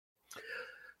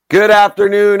Good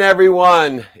afternoon,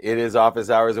 everyone. It is office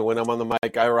hours, and when I'm on the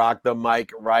mic, I rock the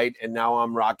mic right, and now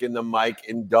I'm rocking the mic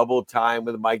in double time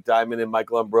with Mike Diamond and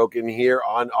Michael Unbroken here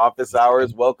on office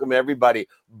hours. Welcome, everybody.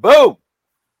 Boom!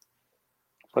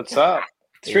 What's up?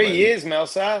 3 years,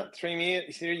 Melsa. 3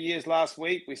 years last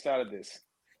week we started this.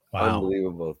 Wow.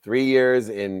 Unbelievable. 3 years,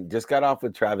 and just got off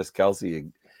with Travis Kelce,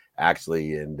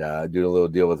 actually, and doing a little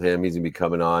deal with him. He's going to be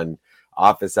coming on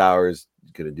office hours,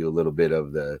 going to do a little bit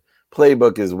of the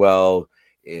playbook as well.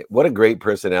 What a great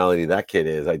personality that kid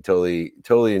is. I totally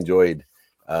enjoyed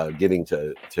getting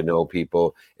to know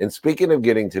people. And speaking of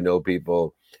getting to know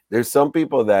people, there's some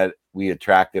people that we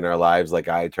attract in our lives, like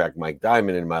I attract Mike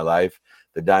Diamond in my life,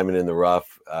 the diamond in the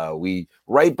rough. We,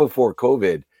 right before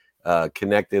COVID,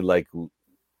 connected like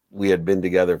we had been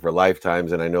together for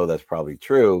lifetimes, and I know that's probably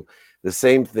true. The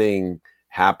same thing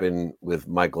happened with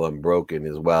Michael Unbroken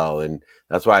as well, and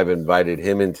that's why I've invited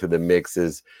him into the mix.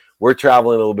 Is we're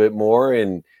traveling a little bit more,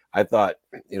 and I thought,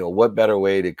 what better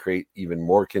way to create even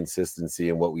more consistency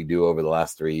in what we do over the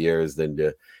last 3 years than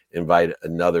to invite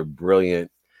another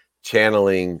brilliant,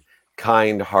 channeling,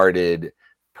 kind-hearted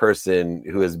person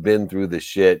who has been through the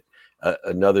shit,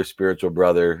 another spiritual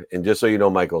brother. And just so you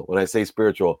know, Michael, when I say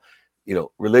spiritual,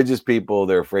 religious people,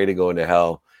 they're afraid of going to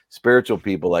hell. Spiritual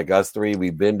people like us three,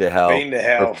 we've been to hell. Been to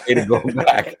hell. We're afraid to go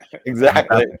back.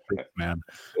 Exactly, man.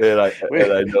 And I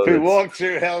know we walk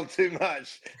through hell too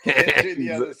much. Get to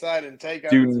the other side and take.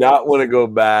 Do not want to go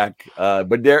back.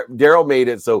 But Darrell made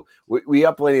it, so we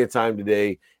have plenty of time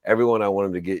today. Everyone, I want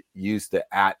him to get used to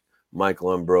at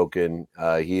Michael Unbroken.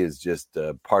 He is just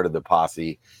part of the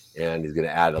posse, and he's going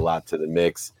to add a lot to the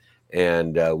mix.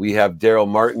 And we have Darrell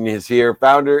Martin is here,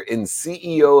 founder and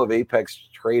CEO of Apex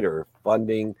Trader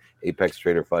Funding,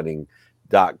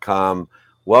 apextraderfunding.com.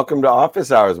 Welcome to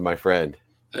Office Hours, my friend.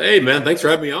 Hey, man. Thanks for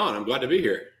having me on. I'm glad to be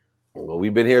here. Well,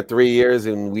 we've been here 3 years,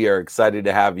 and we are excited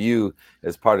to have you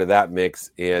as part of that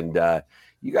mix. And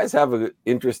you guys have an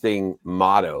interesting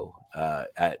motto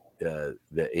at the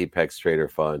Apex Trader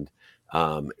Fund.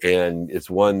 And it's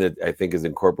one that I think is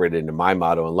incorporated into my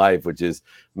motto in life, which is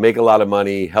make a lot of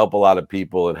money, help a lot of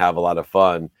people, and have a lot of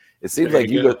fun. It seems like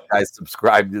you guys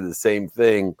subscribe to the same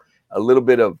thing, a little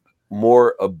bit of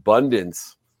more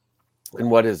abundance in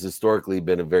what has historically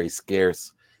been a very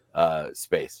scarce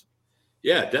space.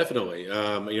 Yeah, definitely.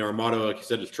 Our motto, like you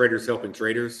said, is traders helping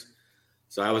traders.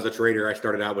 So I was a trader. I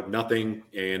started out with nothing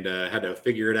and had to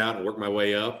figure it out and work my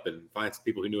way up and find some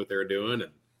people who knew what they were doing and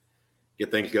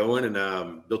get things going, and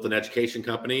built an education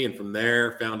company. And from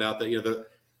there found out that,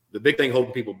 the big thing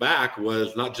holding people back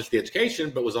was not just the education,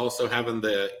 but was also having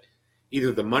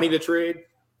either the money to trade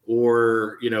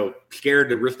or, scared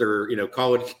to risk their,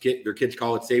 their kids'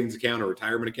 college savings account or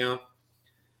retirement account.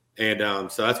 And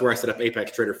so that's where I set up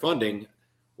Apex Trader Funding,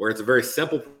 where it's a very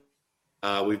simple.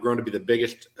 We've grown to be the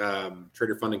biggest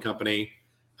trader funding company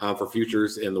for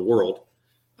futures in the world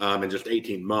in just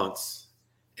 18 months.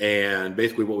 And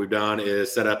basically what we've done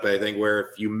is set up a thing where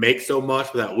if you make so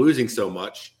much without losing so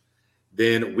much,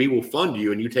 then we will fund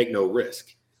you and you take no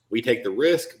risk. We take the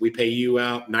risk. We pay you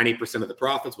out 90% of the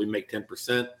profits. We make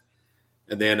 10%.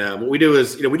 And then what we do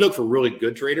is, we look for really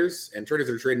good traders and traders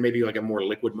that are trading maybe like a more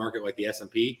liquid market like the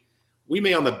S&P. We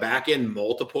may on the back end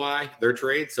multiply their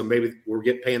trades. So maybe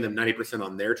paying them 90%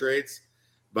 on their trades,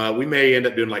 but we may end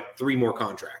up doing like 3 more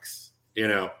contracts,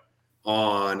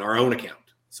 on our own account.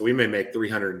 So we may make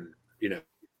 300,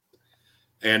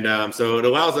 and so it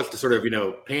allows us to sort of,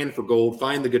 pan for gold,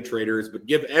 find the good traders, but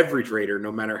give every trader,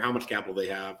 no matter how much capital they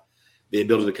have, the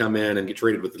ability to come in and get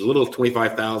traded with as little as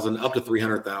 25,000 up to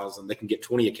 300,000. They can get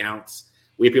 20 accounts.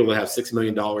 We have people that have $6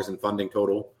 million in funding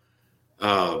total.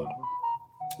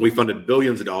 We funded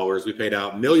billions of dollars. We paid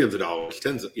out millions of dollars, I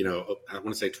want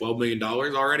to say $12 million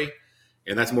already.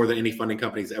 And that's more than any funding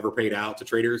company's ever paid out to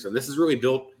traders. And this is really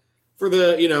built for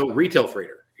the, retail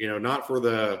trader, not for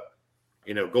the,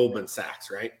 Goldman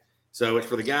Sachs, right? So it's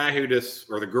for the guy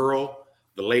or the girl,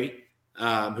 the lady,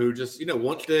 who just,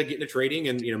 wants to get into trading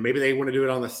and, maybe they want to do it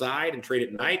on the side and trade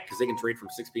at night because they can trade from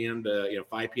 6 p.m. to,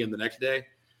 5 p.m. the next day.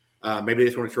 Maybe they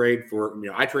just want to trade for,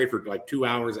 I trade for like 2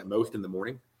 hours at most in the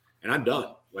morning and I'm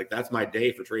done. Like that's my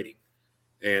day for trading.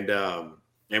 And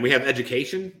we have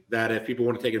education that if people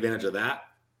want to take advantage of that,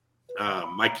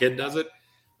 my kid does it.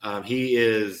 He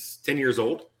is 10 years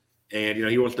old and,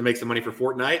 he wants to make some money for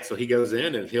Fortnite. So he goes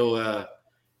in and he'll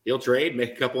trade,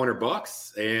 make a couple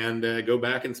 $100 and go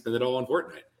back and spend it all on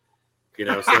Fortnite,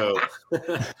 so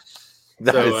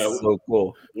that is so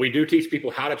cool. We do teach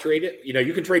people how to trade it.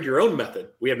 You can trade your own method.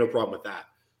 We have no problem with that.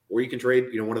 Or you can trade,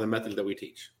 one of the methods that we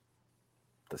teach.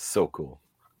 That's so cool.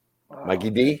 Mikey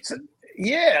D?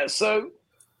 So,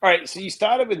 all right. So you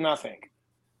started with nothing.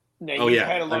 No, Oh you yeah.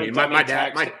 paid a lot I mean, of my dummy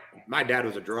dad, tax. my dad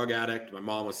was a drug addict. My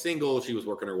mom was single. She was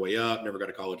working her way up, never got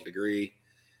a college degree.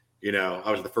 You know,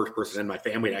 I was the first person in my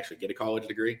family to actually get a college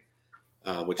degree,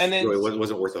 which And then, really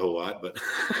wasn't worth a whole lot, but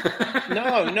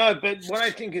no, but what I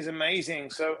think is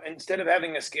amazing. So instead of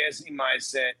having a scarcity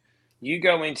mindset, you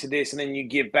go into this and then you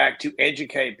give back to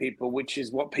educate people, which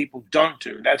is what people don't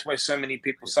do. That's why so many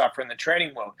people suffer in the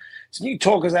trading world. So you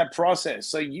talk as that process.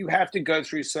 So you have to go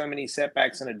through so many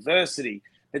setbacks and adversity,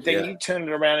 but then you turn it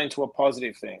around into a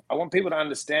positive thing. I want people to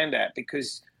understand that,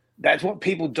 because that's what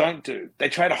people don't do. They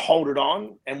try to hold it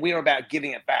on, and we're about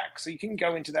giving it back. So you can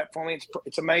go into that for me.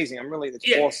 It's amazing.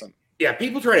 It's awesome. Yeah,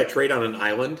 people try to trade on an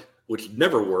island, which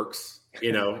never works,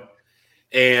 you know.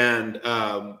 And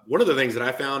one of the things that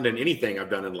I found in anything I've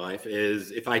done in life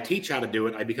is if I teach how to do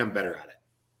it, I become better at it.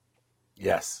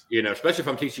 Yes. You know, especially if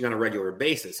I'm teaching on a regular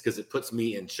basis, because it puts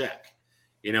me in check.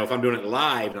 You know, if I'm doing it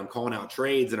live and I'm calling out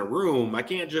trades in a room, I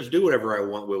can't just do whatever I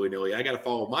want willy-nilly. I got to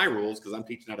follow my rules because I'm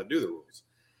teaching how to do the rules.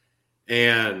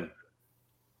 And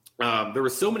there were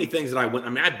so many things that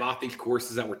I bought these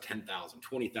courses that were $10,000,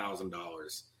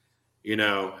 $20,000, you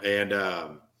know,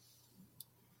 and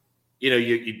you know,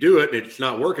 you do it and it's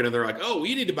not working, and they're like, oh, well,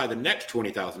 you need to buy the next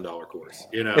 $20,000 course,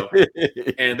 you know,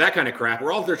 and that kind of crap.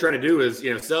 Where all they're trying to do is,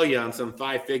 you know, sell you on some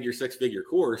 5-figure, 6-figure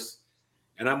course.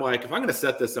 And I'm like, if I'm going to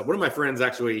set this up, one of my friends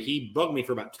actually, he bugged me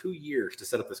for about 2 years to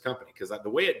set up this company, because the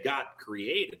way it got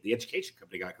created, the education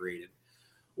company got created,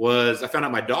 was I found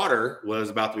out my daughter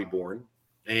was about to be born,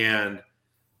 and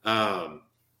I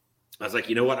was like,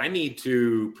 you know what, I need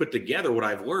to put together what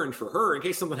I've learned for her in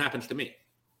case something happens to me,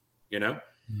 you know.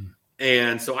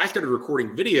 And so I started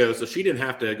recording videos so she didn't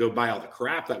have to go buy all the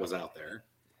crap that was out there,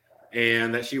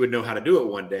 and that she would know how to do it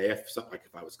one day if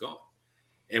I was gone.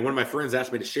 And one of my friends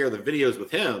asked me to share the videos with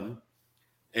him.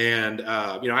 And,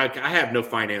 you know, I have no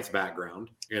finance background.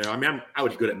 You know, I mean, I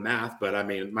was good at math, but I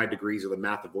mean, my degrees are the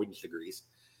math avoidance degrees.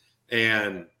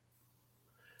 And,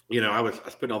 you know, I was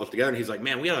putting all this together, and he's like,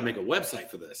 man, we got to make a website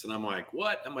for this. And I'm like,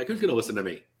 what? I'm like, who's going to listen to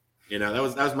me? You know, that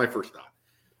was my first thought.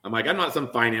 I'm like, I'm not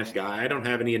some finance guy. I don't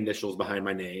have any initials behind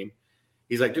my name.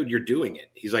 He's like, dude, you're doing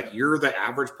it. He's like, you're the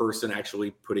average person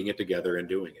actually putting it together and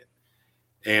doing it.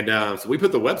 And so we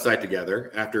put the website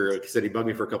together after, like I said, he bugged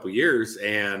me for a couple of years.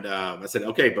 And I said,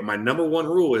 okay, but my number one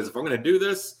rule is if I'm going to do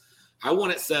this, I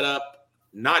want it set up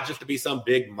not just to be some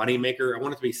big money maker. I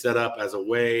want it to be set up as a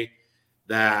way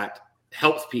that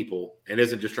helps people and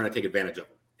isn't just trying to take advantage of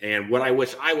them. And what I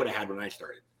wish I would have had when I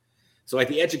started. So like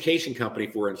the education company,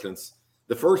 for instance,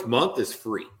 the first month is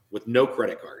free with no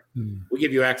credit card. We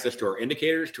give you access to our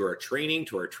indicators, to our training,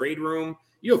 to our trade room.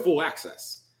 You have full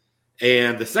access.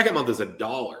 And the second month is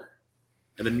 $1.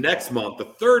 And the next month, the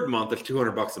third month, is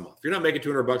 $200 a month. If you're not making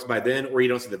 $200 by then, or you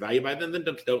don't see the value by then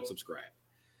don't subscribe.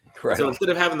 Right. So instead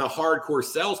of having the hardcore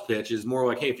sales pitch, is more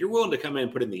like, hey, if you're willing to come in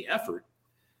and put in the effort,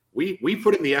 we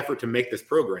put in the effort to make this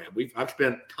program. I've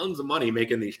spent tons of money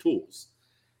making these tools,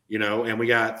 you know, and we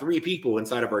got 3 people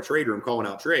inside of our trade room calling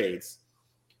out trades.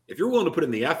 If you're willing to put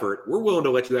in the effort, we're willing to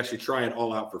let you actually try it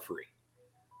all out for free.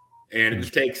 And it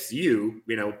just takes you,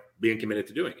 you know, being committed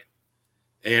to doing it.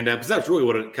 And because that's really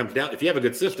what it comes down. If you have a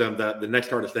good system, the next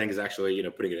hardest thing is actually, you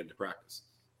know, putting it into practice.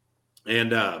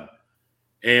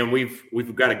 And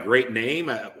we've got a great name.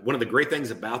 One of the great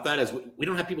things about that is we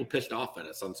don't have people pissed off at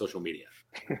us on social media,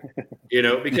 you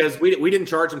know, because we didn't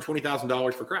charge them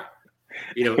 $20,000 for crap.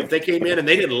 You know, if they came in and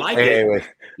they didn't like it, wait.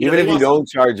 Even if you don't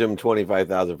charge them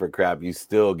 $25,000 for crap, you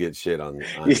still get shit on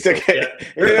you still get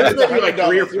like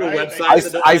 3 or 4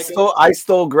 websites. I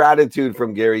stole gratitude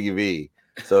from Gary V.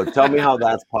 So tell me how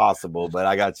that's possible, but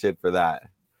I got shit for that.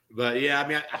 But yeah, I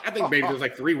mean, I think maybe there's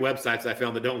like 3 websites I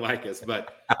found that don't like us.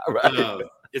 But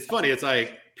it's funny. It's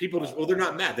like people just, well, they're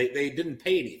not mad. They didn't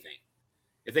pay anything.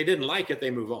 If they didn't like it,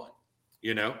 they move on,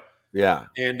 you know? Yeah.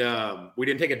 And we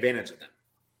didn't take advantage of them.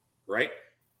 Right.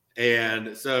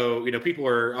 And so, you know, people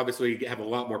are obviously have a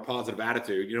lot more positive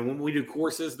attitude. You know, when we do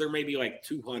courses, there may be like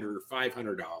 $200 or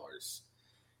 $500.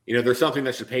 You know, there's something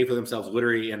that should pay for themselves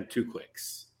literally in 2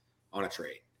 clicks on a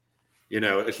trade. You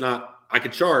know, it's not, I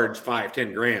could charge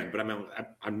 $5-10 grand, but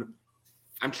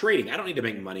I'm trading. I don't need to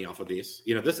make money off of these.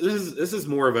 You know, this is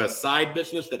more of a side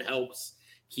business that helps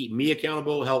keep me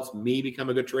accountable, helps me become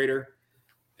a good trader.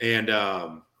 And,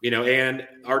 you know, and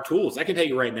our tools, I can tell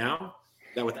you right now,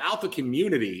 that without the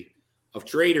community of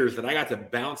traders that I got to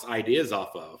bounce ideas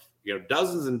off of, you know,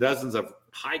 dozens and dozens of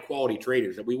high quality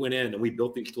traders that we went in and we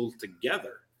built these tools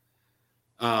together,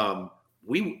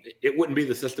 it wouldn't be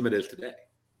the system it is today,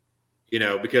 you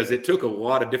know, because it took a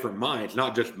lot of different minds,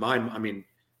 not just mine. I mean,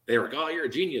 they were like, oh, you're a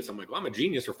genius. I'm like, well, I'm a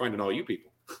genius for finding all you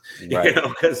people, right. You know,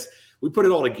 because we put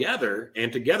it all together,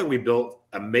 and together we built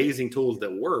amazing tools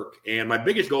that work. And my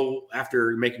biggest goal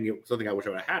after making it something I wish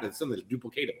I would have had is something that's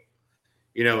duplicatable.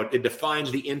 You know, it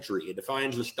defines the entry, it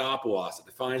defines the stop loss, it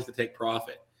defines the take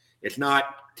profit. It's not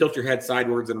tilt your head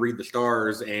sideways and read the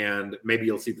stars, and maybe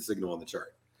you'll see the signal on the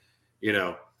chart. You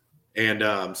know,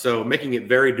 and so making it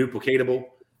very duplicatable,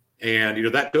 and you know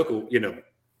that took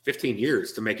 15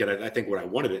 years to make it. I think what I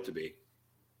wanted it to be,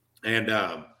 and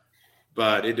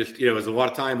but it just it was a lot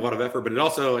of time, a lot of effort, but it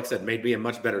also, like I said, made me a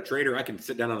much better trader. I can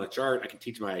sit down on a chart. I can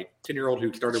teach my 10-year-old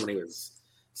who started when he was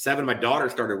 7. My daughter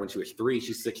started when she was 3.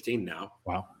 She's 16 now.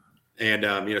 Wow.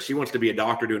 And she wants to be a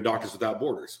doctor doing Doctors Without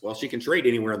Borders. Well, she can trade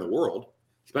anywhere in the world,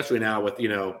 especially now with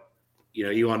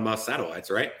Elon Musk satellites,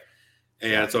 right?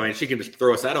 And so she can just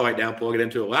throw a satellite down, plug it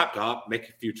into a laptop, make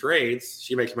a few trades.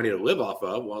 She makes money to live off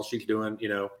of while she's doing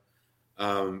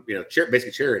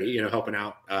basically charity, helping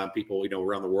out people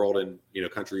around the world and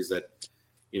countries that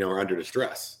are under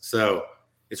distress. So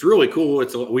it's really cool.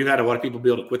 We've had a lot of people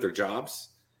be able to quit their jobs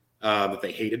that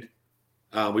they hated.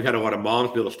 We've had a lot of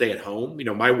moms be able to stay at home.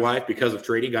 My wife, because of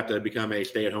trading, got to become a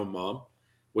stay-at-home mom,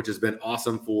 which has been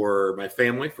awesome for my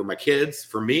family, for my kids,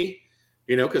 for me,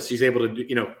 because she's able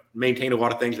to, maintain a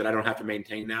lot of things that I don't have to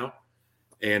maintain now.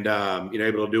 And,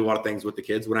 able to do a lot of things with the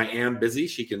kids. When I am busy,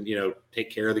 she can, take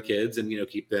care of the kids and,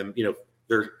 keep them,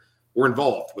 we're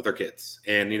involved with our kids.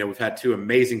 And, we've had 2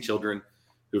 amazing children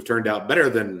who've turned out better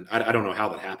than, I don't know how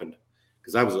that happened.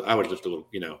 Because I was just a little,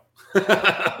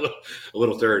 a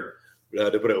little turd,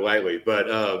 to put it lightly.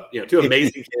 But 2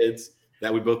 amazing kids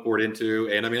that we both poured into.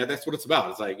 And I mean, that's what it's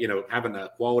about. It's like, having a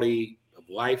quality of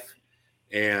life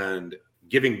and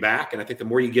giving back. And I think the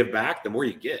more you give back, the more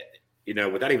you get,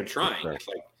 without even trying. Right.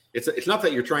 It's like, it's not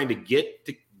that you're trying to get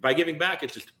to by giving back.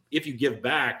 It's just, if you give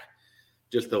back,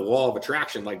 just the law of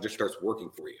attraction, just starts working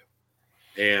for you.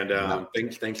 And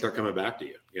things start coming back to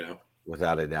you,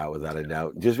 Without a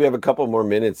doubt. Just, we have a couple more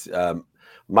minutes.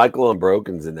 Michael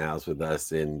Unbroken's in the house with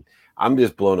us, and I'm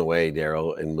just blown away,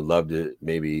 Darrell, and would love to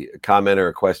maybe a comment or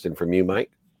a question from you,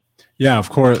 Mike. Yeah, of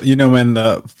course. And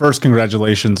the first,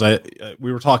 congratulations.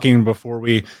 We were talking before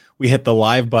we hit the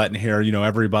live button here.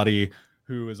 Everybody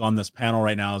who is on this panel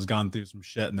right now has gone through some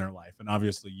shit in their life, and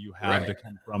obviously you have to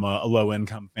come from a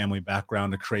low-income family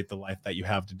background to create the life that you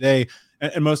have today,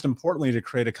 and most importantly, to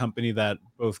create a company that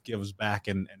both gives back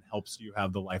and helps you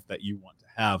have the life that you want to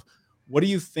have. What do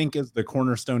you think is the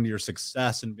cornerstone to your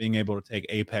success in being able to take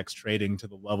Apex Trading to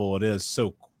the level it is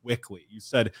so quickly? You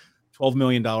said $12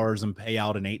 million in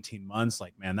payout in 18 months.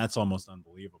 Like, man, that's almost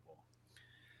unbelievable.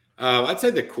 I'd say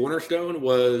the cornerstone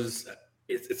was,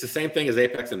 it's the same thing as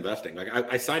Apex Investing. Like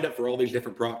I signed up for all these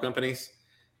different prop companies,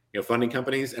 funding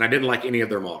companies, and I didn't like any of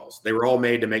their models. They were all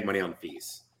made to make money on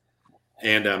fees.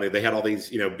 And they had all these,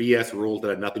 BS rules that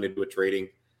had nothing to do with trading.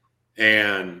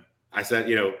 And I said,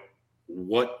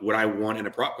 what would I want in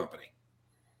a prop company?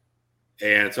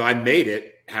 And so I made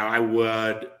it how I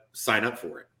would sign up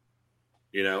for it.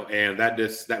 And that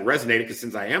resonated, because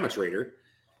since I am a trader,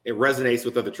 it resonates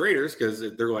with other traders, because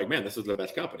they're like, man, this is the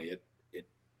best company. It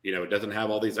doesn't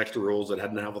have all these extra rules. It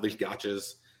doesn't have all these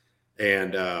gotchas.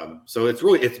 And so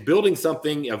it's building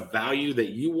something of value that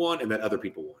you want and that other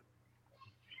people want.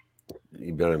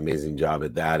 You've done an amazing job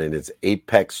at that. And it's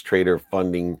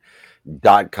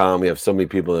apextraderfunding.com. We have so many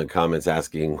people in the comments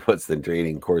asking, what's the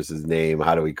trading course's name?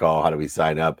 How do we call? How do we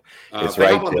sign up? It's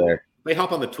right there. They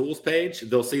hop on the tools page.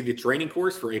 They'll see the training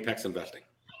course for Apex Investing.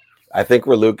 I think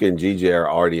where Luca and GJ are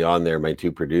already on there, my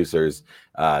 2 producers,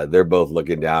 they're both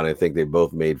looking down. I think they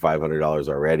both made $500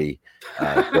 already.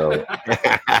 So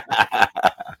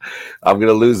I'm going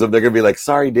to lose them. They're going to be like,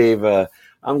 sorry, Dave,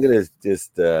 I'm going to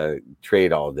just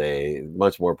trade all day.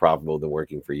 Much more profitable than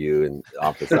working for you in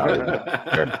office hours.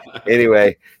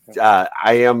 Anyway,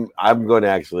 I'm going to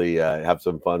actually have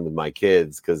some fun with my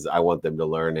kids, because I want them to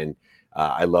learn. And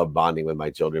I love bonding with my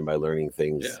children by learning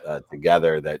things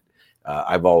together that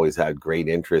I've always had great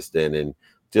interest in, and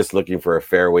just looking for a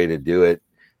fair way to do it.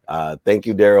 Thank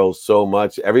you, Darrell, so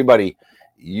much. Everybody,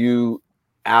 you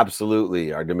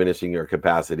absolutely are diminishing your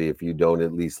capacity if you don't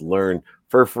at least learn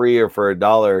for free or for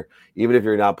 $1. Even if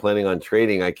you're not planning on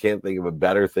trading, I can't think of a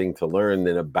better thing to learn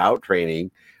than about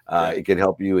training. It can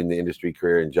help you in the industry,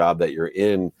 career, and job that you're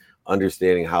in,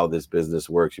 understanding how this business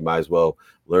works. You might as well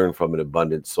learn from an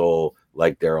abundant soul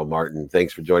like Darrell Martin.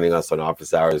 Thanks for joining us on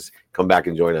Office Hours. Come back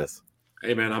and join us.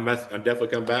 Hey, man, I'm definitely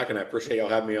come back, and I appreciate y'all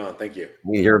having me on. Thank you.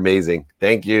 You're amazing.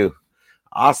 Thank you.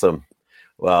 Awesome.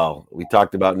 Well, we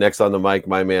talked about next on the mic,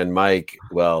 my man Mike.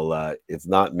 Well, it's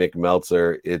not Mick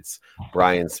Meltzer. It's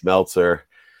Bryan Smeltzer,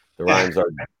 The rhymes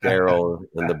are Darrell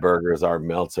and the burgers are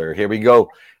Meltzer. Here we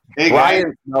go. Hey,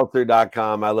 Bryan,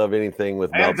 Smeltzer.com. I love anything with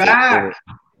I'm Meltzer. back.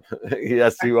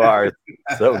 Yes, you are.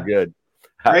 So good.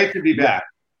 Great to be back.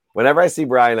 Whenever I see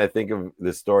Bryan, I think of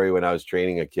the story when I was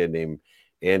training a kid named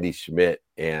Andy Schmidt,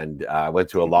 and I went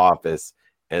to a law office,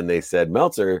 and they said,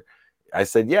 Meltzer. I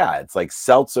said, yeah, it's like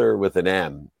seltzer with an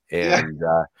M. And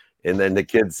then the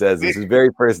kid says, this is his very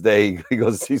first day.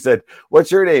 He said,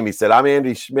 what's your name? He said, I'm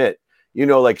Andy Schmidt.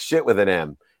 Like shit with an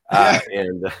M.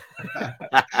 And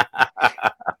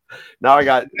now I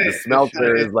got the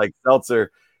Smeltzer is like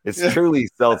seltzer. It's truly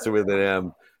seltzer with an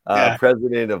M.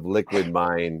 President of Liquid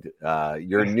Mind.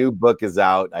 Your new book is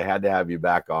out. I had to have you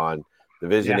back on. The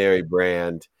Visionary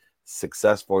Brand,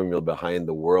 success formula behind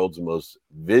the world's most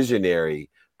visionary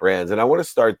brands. And I want to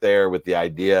start there with the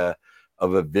idea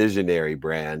of a visionary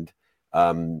brand,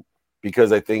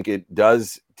 because I think it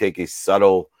does take a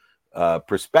subtle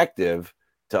perspective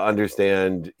to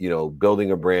understand,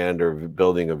 building a brand or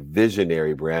building a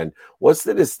visionary brand. What's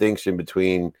the distinction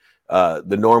between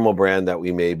the normal brand that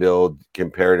we may build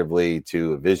comparatively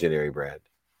to a visionary brand?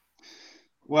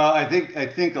 Well, I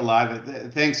think a lot of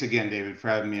it. Thanks again, David, for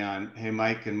having me on. Hey,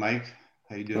 Mike and Mike.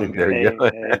 How you doing? There you go.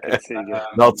 Good to see you.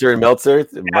 Meltzer and Meltzer,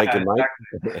 Mike and Mike.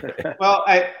 Exactly. Well,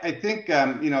 I think,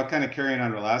 kind of carrying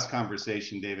on our last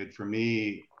conversation, David, for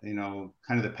me, kind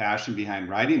of the passion behind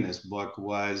writing this book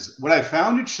was what I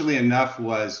found, interestingly enough,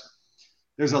 was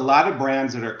there's a lot of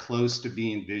brands that are close to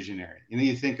being visionary.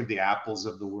 You think of the Apples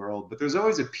of the world, but there's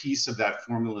always a piece of that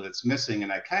formula that's missing.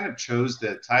 And I kind of chose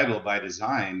the title by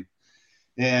design.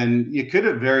 And you could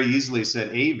have very easily said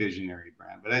a visionary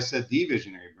brand, but I said the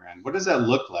visionary brand. What does that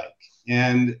look like?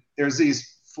 And there's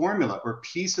these formula or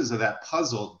pieces of that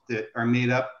puzzle that are made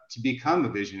up to become a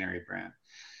visionary brand.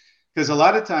 Because a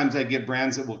lot of times I get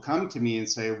brands that will come to me and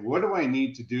say, what do I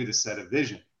need to do to set a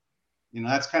vision?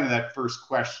 That's kind of that first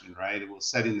question, right? Well,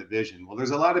 setting the vision. Well,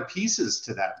 there's a lot of pieces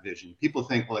to that vision. People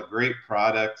think, well, a great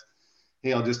product,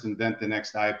 hey, I'll just invent the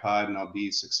next iPod and I'll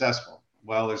be successful.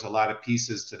 Well, there's a lot of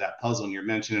pieces to that puzzle, and you're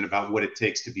mentioning about what it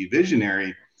takes to be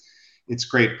visionary. It's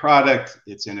great product,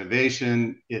 it's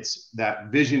innovation, it's that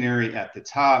visionary at the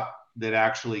top that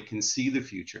actually can see the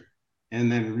future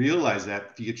and then realize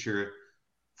that future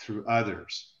through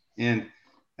others. And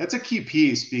that's a key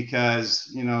piece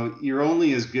because, you're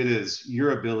only as good as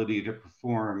your ability to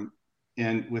perform,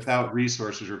 and without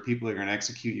resources or people that are going to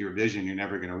execute your vision, you're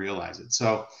never going to realize it.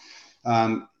 So,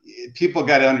 people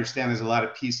got to understand there's a lot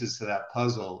of pieces to that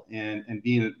puzzle, and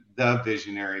being the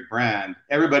visionary brand,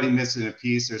 everybody missing a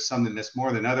piece. There's some that miss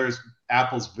more than others.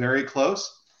 Apple's very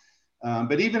close,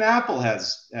 but even Apple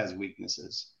has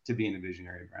weaknesses to being a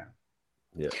visionary brand.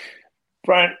 Yeah,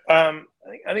 Bryan,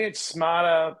 I think it's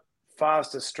Smarter,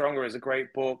 Faster, Stronger is a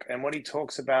great book, and what he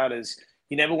talks about is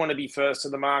you never want to be first to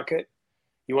the market.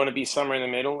 You want to be somewhere in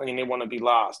the middle, and you never want to be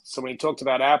last. So when he talked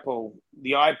about Apple,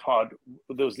 the iPod,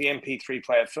 there was the MP3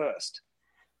 player first.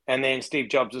 And then Steve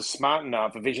Jobs was smart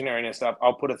enough, a visionary and stuff,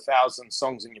 I'll put 1,000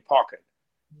 songs in your pocket,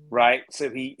 right? So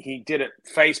he did it.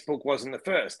 Facebook wasn't the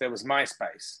first. There was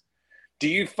MySpace. Do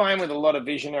you find with a lot of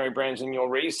visionary brands in your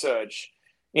research,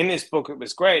 in this book, it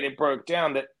was great. It broke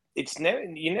down that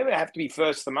you never have to be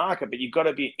first to the market, but you've got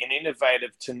to be an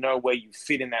innovative to know where you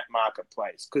fit in that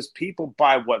marketplace, because people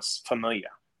buy what's familiar.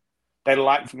 They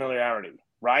like familiarity,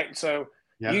 right? So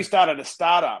you started a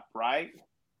startup, right?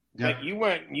 Yeah. But you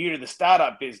weren't new to the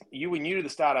startup business. You were new to the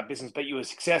startup business, but you were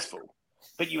successful.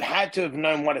 But you had to have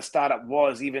known what a startup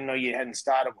was, even though you hadn't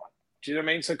started one. Do you know what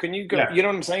I mean? So can you go? Yeah. You know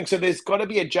what I'm saying? So there's got to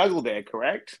be a juggle there,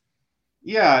 correct?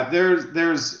 Yeah,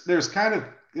 there's kind of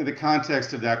the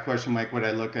context of that question, Mike. What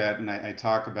I look at and I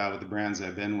talk about with the brands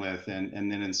I've been with,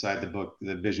 and then inside the book,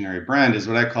 the visionary brand is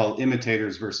what I call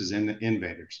imitators versus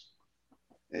innovators.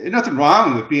 Nothing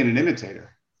wrong with being an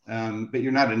imitator, but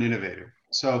you're not an innovator.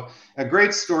 So a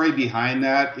great story behind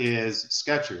that is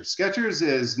Skechers.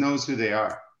 Skechers knows who they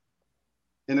are,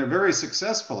 and they're very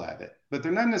successful at it, but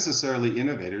they're not necessarily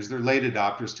innovators. They're late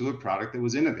adopters to a product that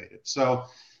was innovative. So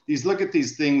look at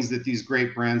these things that these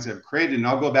great brands have created. And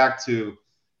I'll go back to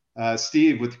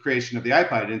Steve with the creation of the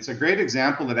iPod. And it's a great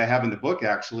example that I have in the book,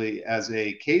 actually, as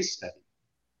a case study.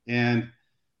 And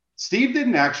Steve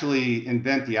didn't actually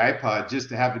invent the iPod just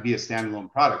to have it be a standalone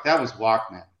product. That was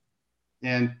Walkman.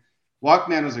 And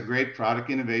Walkman was a great product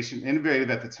innovative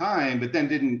at the time, but then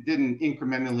didn't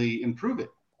incrementally improve it.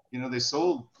 They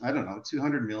sold,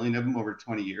 200 million of them over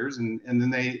 20 years, and then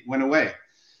they went away.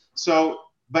 So,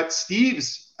 but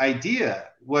Steve's idea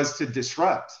was to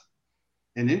disrupt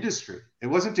an industry. It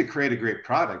wasn't to create a great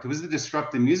product. It was to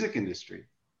disrupt the music industry.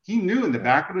 He knew in the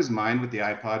back of his mind what the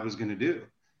iPod was going to do.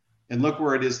 And look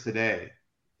where it is today.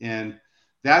 And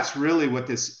That's really what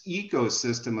this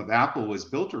ecosystem of Apple was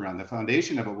built around. The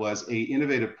foundation of it was a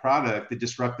innovative product that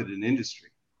disrupted an industry.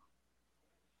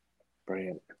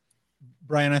 Brilliant.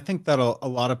 Bryan, I think that a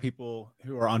lot of people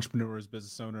who are entrepreneurs,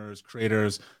 business owners,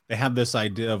 creators, they have this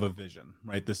idea of a vision,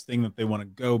 right? This thing that they want to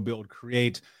go build,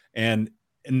 create. And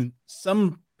in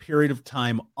some period of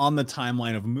time on the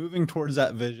timeline of moving towards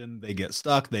that vision, they get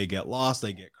stuck, they get lost,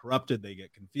 they get corrupted, they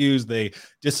get confused, they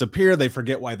disappear, they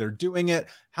forget why they're doing it.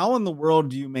 How in the world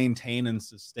do you maintain and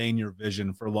sustain your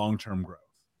vision for long-term growth?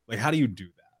 Like, how do you do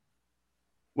that?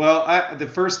 Well, the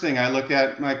first thing I look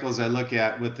at, Michael, is I look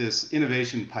at with this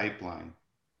innovation pipeline,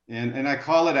 and I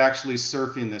call it actually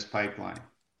surfing this pipeline,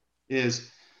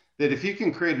 is that if you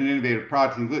can create an innovative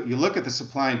product, you look at the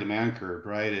supply and demand curve,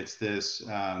 right? It's this,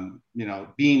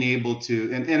 being able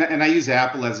to, and I use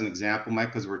Apple as an example, Mike,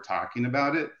 because we're talking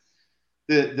about it.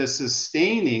 The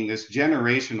sustaining this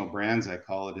generational brands, I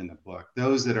call it in the book,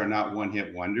 those that are not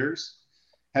one-hit wonders,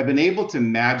 have been able to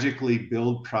magically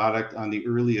build product on the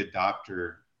early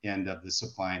adopter end of the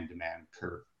supply and demand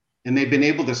curve. And they've been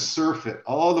able to surf it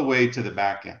all the way to the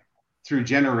back end through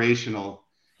generational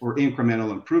or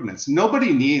incremental improvements.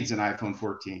 Nobody needs an iPhone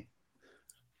 14.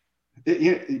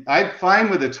 I'm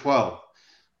fine with a 12,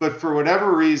 but for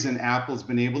whatever reason, Apple's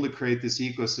been able to create this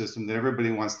ecosystem that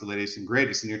everybody wants the latest and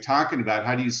greatest. And you're talking about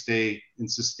how do you stay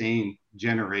and sustain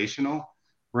generational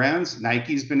brands?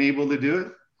 Nike's been able to do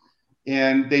it.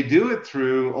 And they do it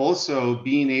through also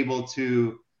being able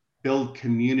to build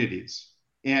communities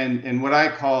and what I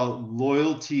call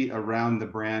loyalty around the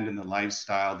brand and the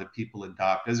lifestyle that people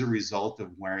adopt as a result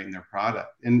of wearing their product.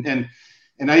 And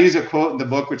I use a quote in the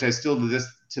book, which I still to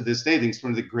this day think is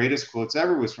one of the greatest quotes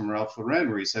ever, was from Ralph Lauren,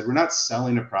 where he said, "We're not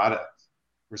selling a product,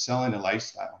 we're selling a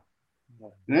lifestyle."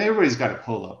 And everybody's got a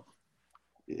polo,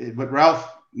 but Ralph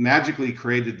magically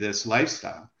created this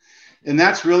lifestyle. And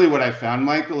that's really what I found,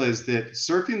 Michael, is that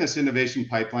surfing this innovation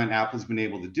pipeline, Apple's been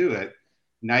able to do it.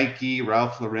 Nike,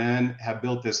 Ralph Lauren have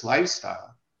built this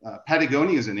lifestyle.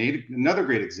 Patagonia is another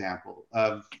great example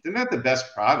of, they're not the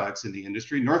best products in the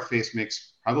industry. North Face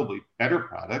makes probably better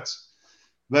products,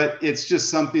 but it's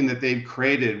just something that they've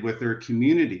created with their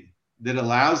community that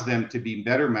allows them to be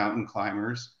better mountain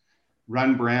climbers.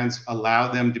 Run brands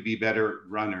allow them to be better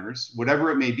runners. Whatever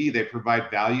it may be, they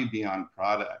provide value beyond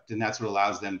product. And that's what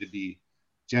allows them to be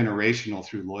generational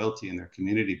through loyalty in their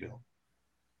community build.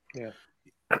 Yeah.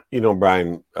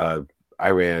 Bryan, I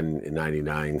ran in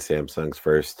 99, Samsung's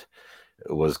first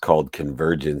was called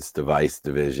Convergence Device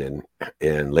Division.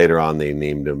 And later on, they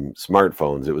named them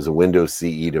smartphones. It was a Windows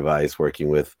CE device working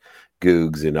with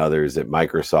Googs and others at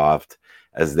Microsoft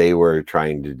as they were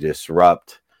trying to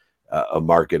disrupt a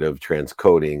market of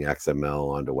transcoding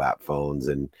XML onto WAP phones.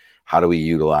 And how do we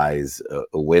utilize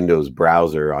a Windows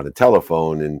browser on a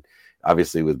telephone? And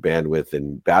obviously with bandwidth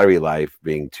and battery life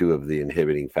being two of the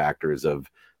inhibiting factors of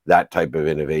that type of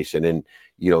innovation. And,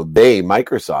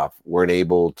 Microsoft weren't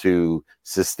able to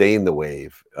sustain the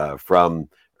wave from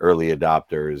early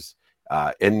adopters.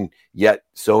 And yet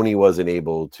Sony wasn't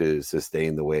able to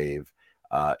sustain the wave.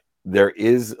 There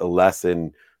is a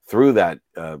lesson through that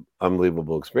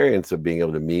unbelievable experience of being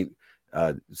able to meet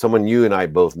someone you and I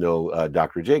both know,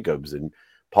 Dr. Jacobs, and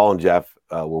Paul and Jeff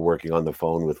were working on the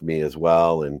phone with me as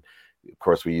well. And of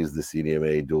course, we used the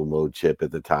CDMA dual mode chip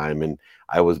at the time. And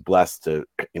I was blessed to,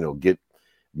 get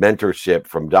mentorship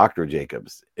from Dr.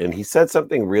 Jacobs. And he said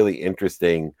something really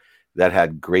interesting that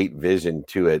had great vision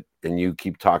to it. And you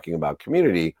keep talking about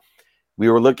community. We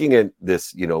were looking at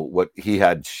this, what he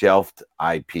had shelved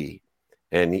IP.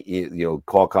 And,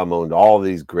 Qualcomm owned all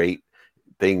these great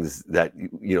things that,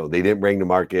 they didn't bring to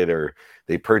market or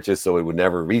they purchased so it would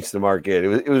never reach the market.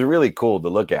 It was really cool to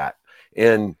look at.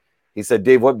 And he said,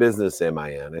 "Dave, what business am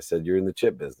I in?" I said, "You're in the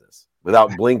chip business."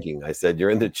 Without blinking, I said, "You're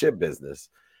in the chip business."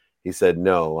 He said,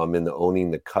 "No, I'm in the owning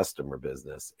the customer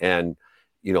business." And,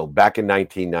 back in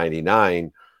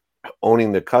 1999,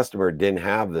 owning the customer didn't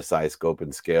have the size, scope,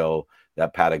 and scale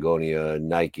that Patagonia,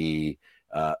 Nike,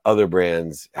 other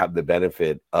brands have the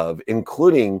benefit of,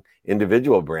 including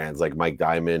individual brands like Mike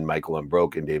Diamond, Michael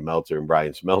Unbroken, Dave Meltzer, and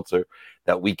Bryan Smeltzer,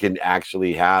 that we can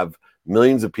actually have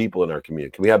millions of people in our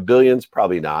community. Can we have billions?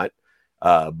 Probably not.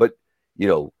 But,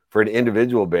 for an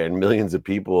individual brand, millions of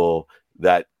people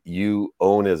that you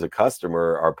own as a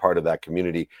customer are part of that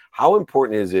community. How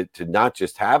important is it to not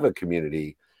just have a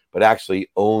community, but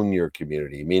actually own your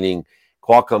community? Meaning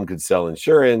Qualcomm could sell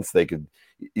insurance. They could,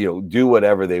 do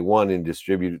whatever they want and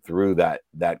distribute it through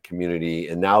that community.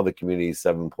 And now the community is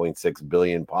 7.6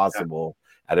 billion possible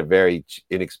at a very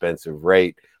inexpensive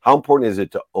rate. How important is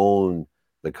it to own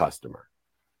the customer?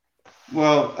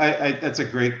 Well, that's a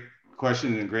great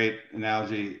question and a great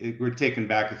analogy. We're taken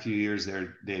back a few years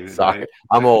there, David. Sorry, right?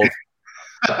 I'm old.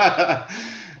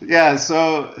 Yeah.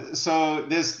 So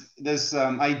this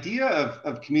idea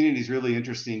of community is really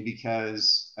interesting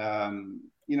because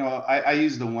I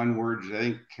use the one word that I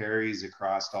think carries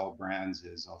across all brands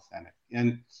is authentic,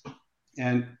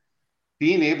 and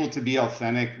being able to be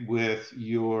authentic with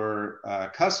your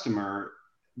customer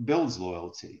builds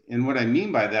loyalty. And what I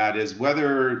mean by that is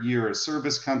whether you're a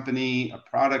service company, a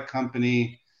product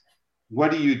company,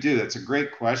 what do you do? That's a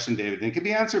great question, David. And it can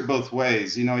be answered both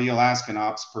ways. You'll ask an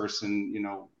ops person,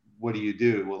 what do you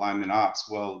do? Well, I'm in ops.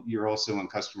 Well, you're also in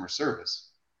customer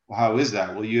service. Well, how is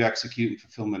that? Well, you execute in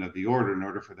fulfillment of the order in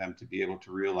order for them to be able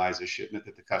to realize a shipment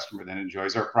that the customer then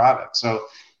enjoys our product. So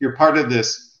you're part of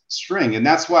this string. And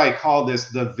that's why I call this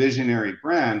the visionary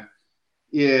brand.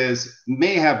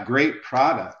 May have great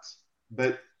product,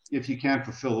 but if you can't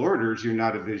fulfill orders, you're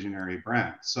not a visionary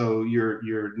brand. So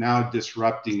you're now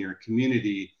disrupting your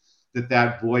community,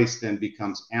 that voice then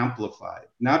becomes amplified.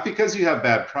 Not because you have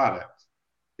bad product,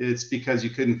 it's because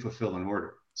you couldn't fulfill an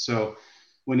order. So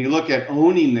when you look at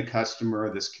owning the customer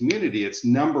of this community, it's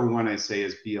number one, I say,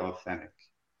 is be authentic.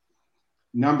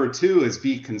 Number two is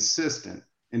be consistent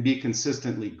and be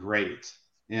consistently great.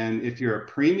 And if you're a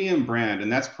premium brand, and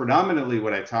that's predominantly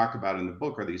what I talk about in the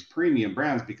book, are these premium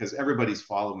brands, because everybody's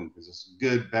following this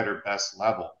good, better, best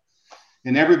level.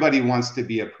 And everybody wants to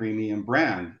be a premium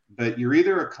brand, but you're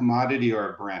either a commodity or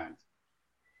a brand.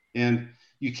 And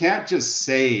you can't just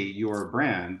say you're a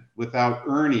brand without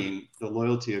earning the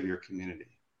loyalty of your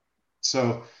community.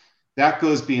 So that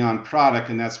goes beyond product.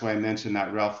 And that's why I mentioned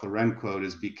that Ralph Lauren quote,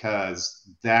 is because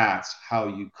that's how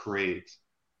you create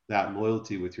that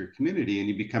loyalty with your community, and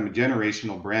you become a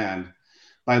generational brand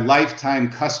by lifetime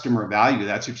customer value.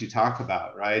 That's what you talk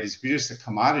about, right? If you're just a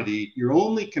commodity, your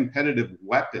only competitive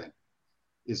weapon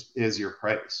is your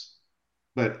price.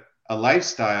 But a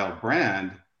lifestyle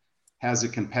brand has a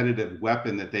competitive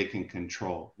weapon that they can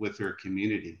control with their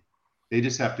community. They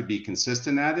just have to be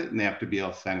consistent at it, and they have to be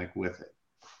authentic with it.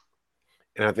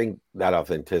 And I think that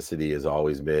authenticity has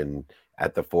always been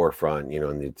at the forefront,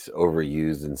 and it's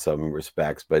overused in some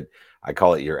respects, but I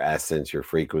call it your essence, your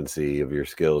frequency of your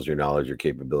skills, your knowledge, your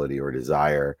capability, or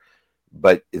desire.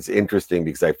 But it's interesting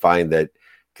because I find that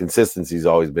consistency has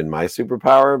always been my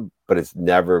superpower, but it's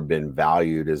never been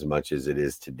valued as much as it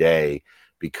is today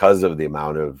because of the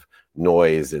amount of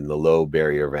noise and the low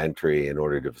barrier of entry in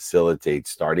order to facilitate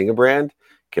starting a brand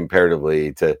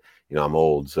comparatively to, I'm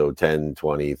old, so 10,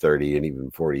 20, 30, and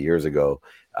even 40 years ago.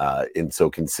 And so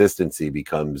consistency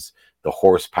becomes the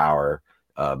horsepower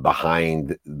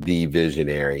behind the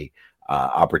visionary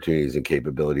opportunities and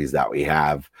capabilities that we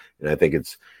have. And I think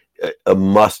it's a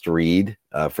must read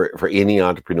for any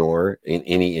entrepreneur,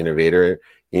 any innovator,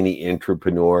 any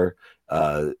entrepreneur.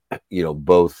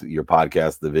 Both your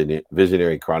podcast, the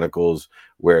Visionary Chronicles,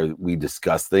 where we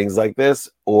discuss things like this,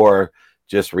 or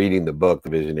just reading the book, The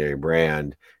Visionary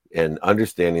Brand, and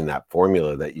understanding that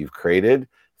formula that you've created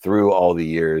through all the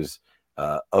years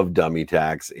of dummy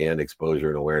tax and exposure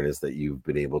and awareness that you've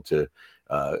been able to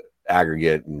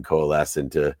aggregate and coalesce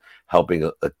into helping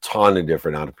a ton of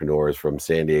different entrepreneurs from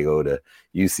San Diego to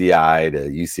UCI to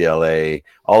UCLA.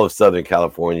 All of Southern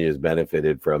California has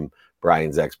benefited from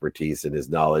Bryan's expertise and his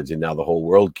knowledge, and now the whole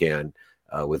world can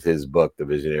with his book, The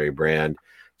Visionary Brand.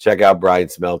 Check out Bryan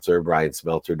Smeltzer,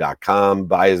 bryansmeltzer.com.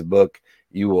 Buy his book.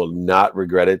 You will not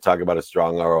regret it. Talk about a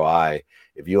strong ROI.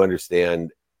 If you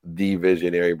understand the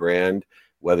visionary brand,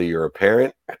 whether you're a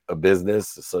parent, a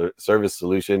business, a service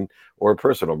solution, or a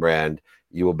personal brand,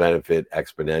 you will benefit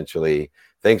exponentially.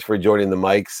 Thanks for joining the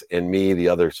mics and me, the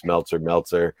other Meltzer,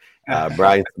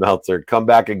 Bryan Smeltzer. Come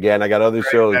back again. I got other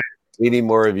shows. We need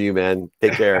more of you, man.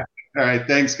 Take care. All right.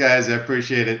 Thanks, guys. I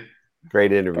appreciate it.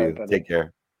 Great interview. Bye, take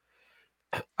care.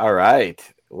 All right.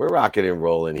 We're rocking and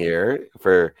rolling here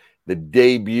for the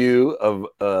debut of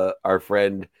our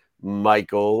friend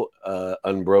Michael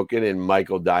Unbroken and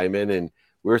Michael Diamond. And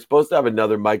we were supposed to have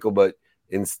another Michael, but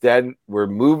instead we're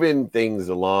moving things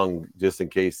along just in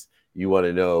case you want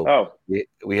to know. Oh,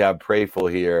 we have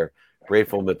Praful here,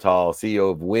 Praful Mittal,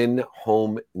 CEO of Win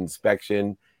Home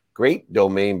Inspection. Great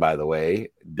domain, by the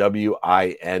way, WINI.com.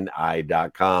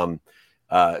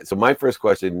 So my first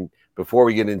question, before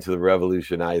we get into the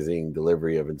revolutionizing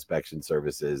delivery of inspection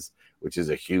services, which is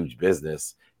a huge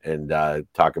business, and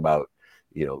talk about,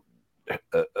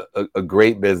 a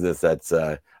great business that's,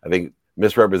 I think,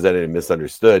 misrepresented and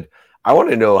misunderstood. I want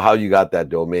to know how you got that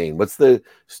domain. What's the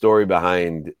story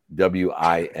behind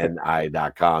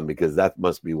WINI.com? Because that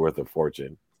must be worth a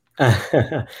fortune.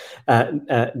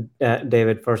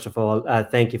 David, first of all,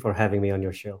 thank you for having me on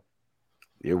your show.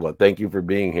 Well, thank you for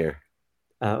being here.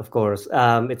 Of course,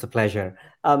 it's a pleasure.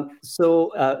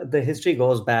 The history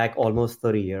goes back almost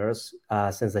 30 years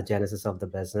since the genesis of the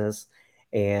business.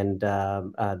 And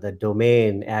the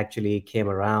domain actually came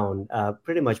around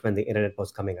pretty much when the internet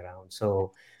was coming around.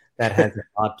 So that has a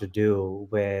lot to do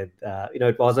with,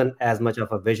 it wasn't as much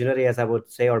of a visionary as I would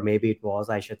say, or maybe it was,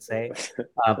 I should say.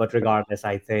 But regardless,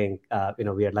 I think,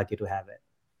 we are lucky to have it.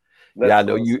 Yeah,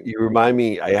 no, you remind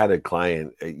me. I had a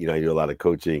client, I do a lot of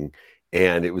coaching,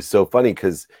 and it was so funny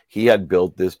because he had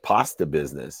built this pasta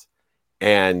business,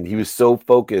 and he was so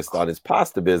focused on his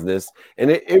pasta business,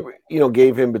 and it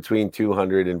gave him between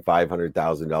 $200,000 and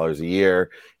 $500,000 a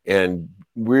year, and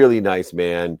really nice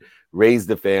man,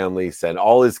 raised a family, sent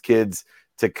all his kids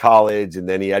to college, and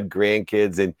then he had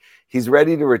grandkids, and he's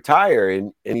ready to retire,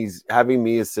 and he's having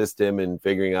me assist him in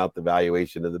figuring out the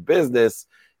valuation of the business,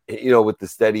 with the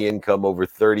steady income over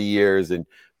 30 years and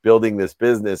building this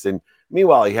business. And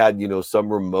meanwhile, he had,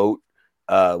 some remote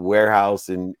warehouse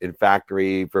and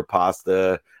factory for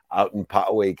pasta out in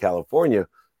Poway, California.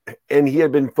 And he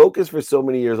had been focused for so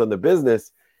many years on the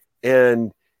business.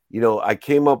 And, I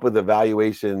came up with a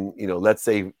valuation, let's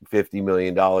say $50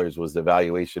 million was the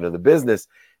valuation of the business.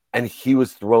 And he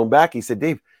was thrown back. He said,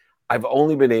 Dave, I've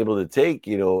only been able to take,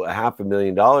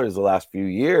 $500,000 the last few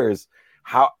years.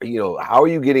 How are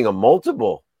you getting a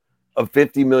multiple of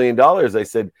 $50 million? I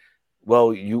said,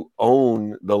 well, you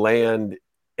own the land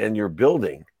and you're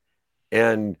building.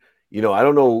 And, I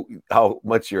don't know how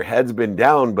much your head's been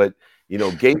down, but,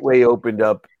 Gateway opened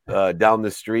up down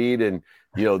the street, and,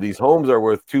 these homes are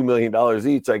worth $2 million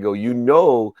each. I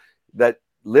go, that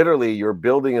literally your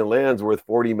building and land's worth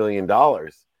 $40 million.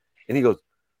 And he goes,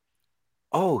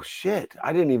 oh shit,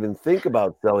 I didn't even think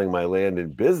about selling my land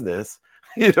and business.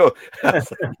 But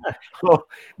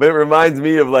it reminds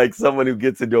me of like someone who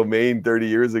gets a domain 30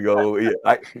 years ago.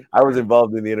 I was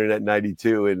involved in the internet in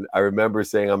 92, and I remember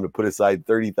saying I'm going to put aside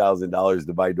 $30,000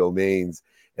 to buy domains,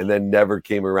 and then never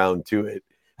came around to it.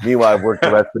 Meanwhile, I've worked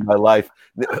the rest of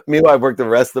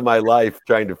my life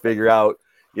trying to figure out,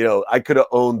 I could have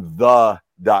owned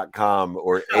the.com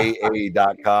or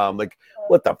aa.com. Like,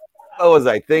 what the what was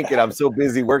I thinking? I'm so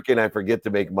busy working, I forget to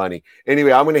make money.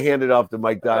 Anyway, I'm going to hand it off to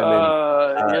Mike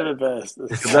Diamond. You're the best.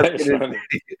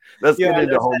 Let's get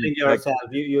into home yourself.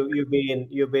 You've been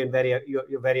you're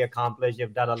very accomplished.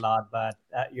 You've done a lot, but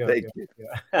Thank you.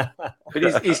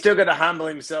 But he's still got to humble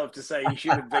himself to say he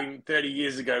should have been 30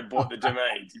 years ago bought the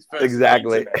domains.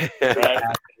 Exactly. Right?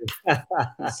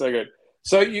 It's so good.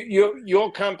 So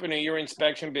your company, your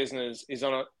inspection business, is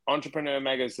on an Entrepreneur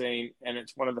magazine, and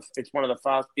it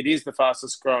is the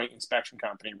fastest growing inspection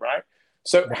company, right?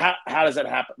 So how does that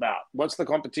happen about? What's the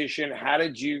competition?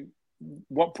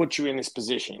 What put you in this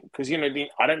position? Because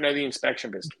I don't know the inspection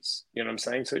business. You know what I'm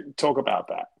saying? So talk about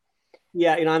that.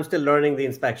 Yeah, I'm still learning the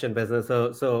inspection business.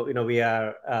 So we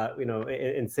are,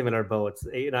 in similar boats.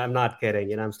 I'm not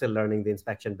kidding. I'm still learning the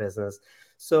inspection business.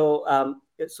 So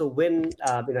when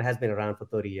has been around for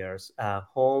 30 years.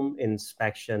 Home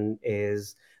inspection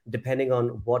is, depending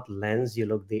on what lens you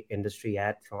look the industry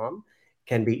at from,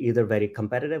 can be either very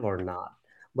competitive or not.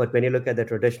 But when you look at the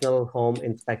traditional home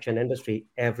inspection industry,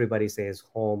 everybody says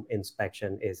home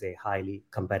inspection is a highly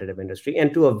competitive industry,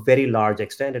 and to a very large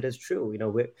extent, it is true.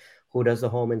 Who does the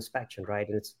home inspection, right?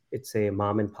 And it's a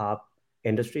mom and pop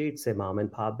industry. It's a mom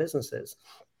and pop businesses.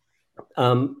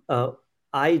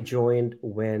 I joined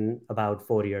Win about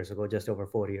 4 years ago, just over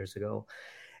 4 years ago.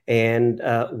 And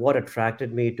what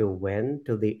attracted me to Win,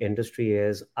 to the industry,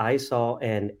 is I saw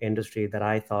an industry that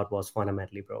I thought was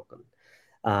fundamentally broken.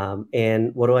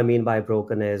 And what do I mean by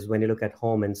broken is, when you look at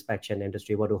home inspection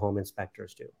industry, what do home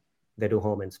inspectors do? They do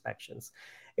home inspections.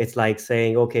 It's like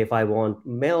saying, okay, if I want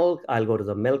milk, I'll go to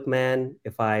the milkman.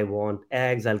 If I want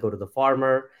eggs, I'll go to the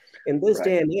farmer. In this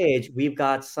day and age, we've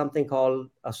got something called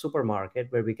a supermarket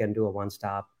where we can do a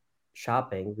one-stop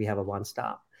shopping. We have a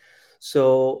one-stop.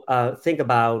 So think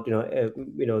about,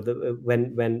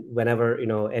 whenever,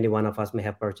 any one of us may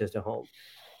have purchased a home.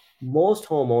 Most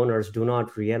homeowners do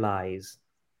not realize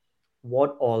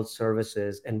what all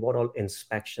services and what all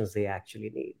inspections they actually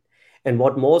need. And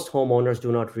what most homeowners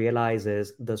do not realize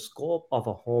is the scope of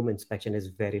a home inspection is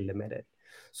very limited.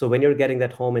 So when you're getting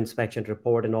that home inspection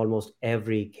report in almost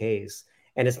every case,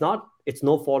 and it's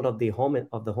no fault of the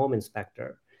home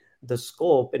inspector, the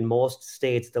scope in most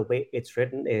states, the way it's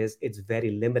written is, it's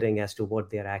very limiting as to what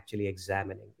they're actually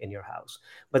examining in your house.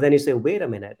 But then you say, wait a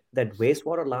minute, that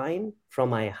wastewater line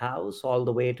from my house all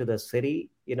the way to the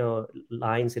city,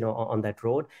 lines, on that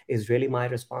road is really my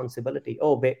responsibility.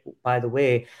 Oh, by the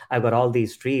way, I've got all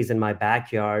these trees in my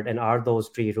backyard, and are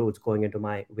those tree roots going into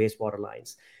my wastewater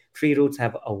lines? Tree roots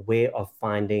have a way of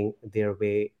finding their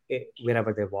way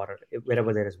wherever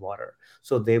there is water.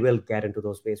 So they will get into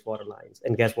those wastewater lines.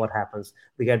 And guess what happens?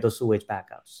 We get those sewage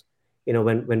backups.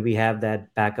 When we have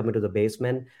that backup into the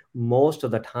basement, most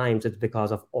of the times it's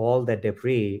because of all the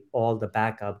debris, all the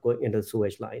backup going into the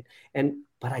sewage line.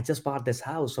 But I just bought this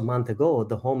house a month ago.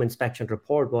 The home inspection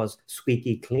report was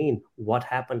squeaky clean. What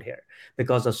happened here?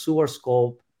 Because the sewer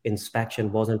scope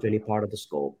inspection wasn't really part of the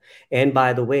scope. And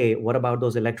by the way, what about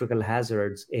those electrical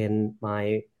hazards in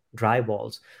my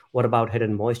drywalls? What about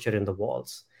hidden moisture in the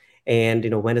walls? And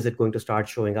when is it going to start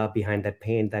showing up behind that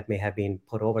paint that may have been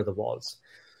put over the walls?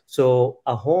 So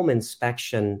a home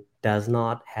inspection does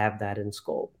not have that in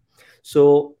scope.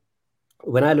 So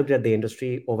when I looked at the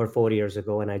industry over 4 years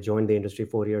ago, and I joined the industry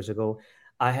 4 years ago,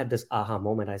 I had this aha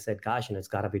moment. I said, gosh, and it's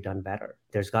got to be done better.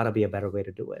 There's got to be a better way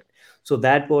to do it. So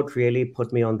that boat really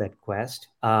put me on that quest.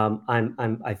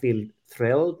 I feel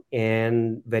thrilled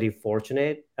and very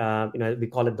fortunate. We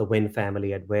call it the Win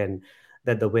family at Win,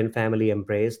 that the Win family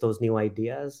embraced those new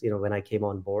ideas, when I came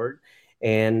on board.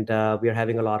 And we are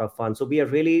having a lot of fun. So we are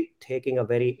really taking a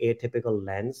very atypical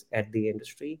lens at the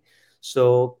industry.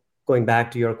 So going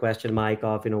back to your question, Mike,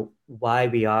 of why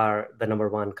we are the number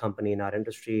one company in our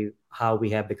industry, how we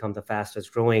have become the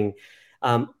fastest growing,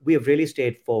 we have really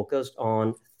stayed focused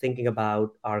on thinking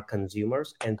about our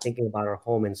consumers and thinking about our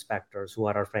home inspectors, who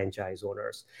are our franchise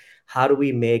owners. How do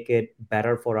we make it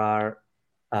better for our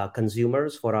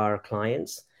consumers, for our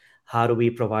clients? How do we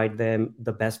provide them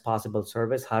the best possible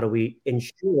service? How do we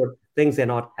ensure things they're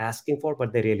not asking for,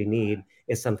 but they really need,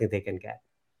 is something they can get?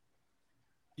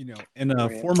 In a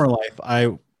former life,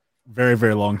 I very,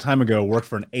 very long time ago worked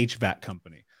for an HVAC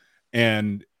company.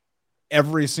 And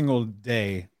every single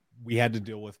day we had to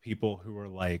deal with people who were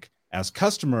like, as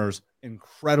customers,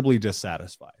 incredibly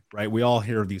dissatisfied, right? We all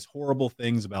hear these horrible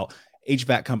things about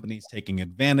HVAC companies taking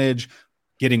advantage,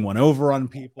 getting one over on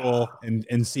people,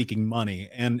 and seeking money.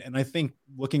 And I think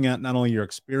looking at not only your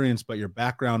experience, but your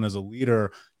background as a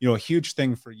leader, a huge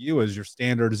thing for you is your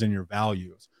standards and your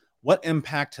values. What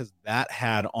impact has that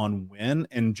had on Win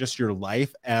and just your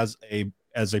life as a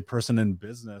person in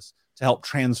business to help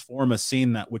transform a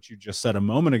scene that, which you just said a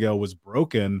moment ago, was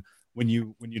broken when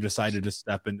you decided to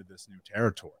step into this new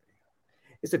territory?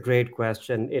 It's a great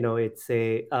question. It's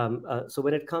so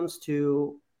when it comes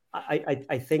to,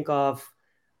 I think of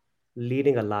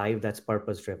leading a life that's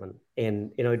purpose driven,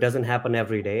 and it doesn't happen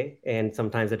every day, and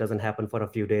sometimes it doesn't happen for a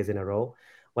few days in a row,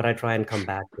 but I try and come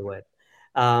back to it.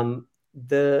 And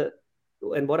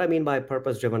what I mean by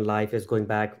purpose driven life is, going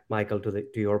back, Michael, to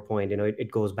your point,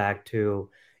 it goes back to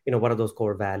what are those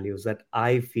core values that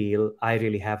I feel I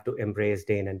really have to embrace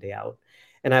day in and day out.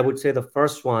 And I would say the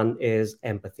first one is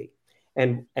empathy.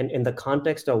 And in the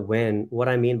context of Win, what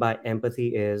I mean by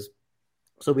empathy is,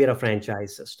 so we are a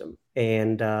franchise system,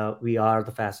 and we are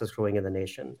the fastest growing in the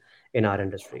nation in our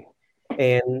industry.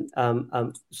 And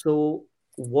so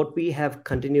what we have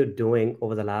continued doing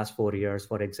over the last 4 years,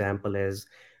 for example, is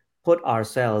put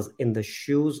ourselves in the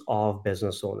shoes of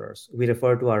business owners. We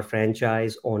refer to our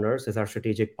franchise owners as our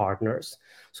strategic partners.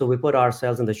 So we put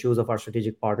ourselves in the shoes of our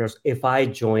strategic partners. If I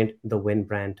joined the Win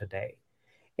brand today,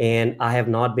 and I have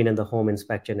not been in the home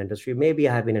inspection industry, maybe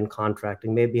I have been in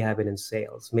contracting, maybe I have been in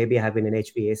sales, maybe I have been in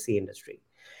HVAC industry.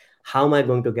 How am I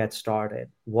going to get started?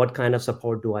 What kind of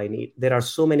support do I need? There are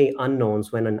so many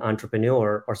unknowns when an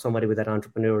entrepreneur or somebody with that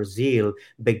entrepreneur zeal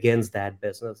begins that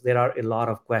business. There are a lot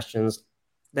of questions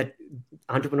that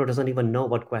entrepreneur doesn't even know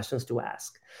what questions to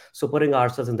ask. So putting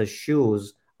ourselves in the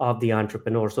shoes of the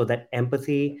entrepreneur, so that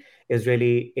empathy is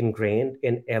really ingrained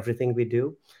in everything we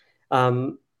do.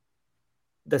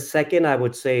 The second I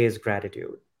would say is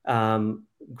gratitude.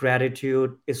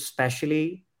 Gratitude,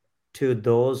 especially to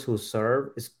those who serve,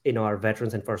 our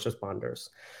veterans and first responders.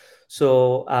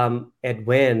 So at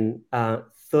Win,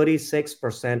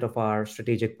 36% of our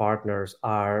strategic partners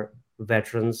are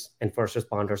veterans and first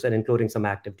responders, and including some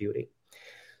active duty.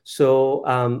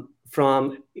 So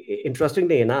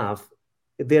interestingly enough,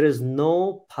 there is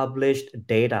no published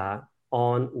data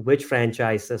on which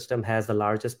franchise system has the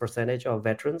largest percentage of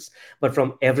veterans. But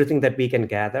from everything that we can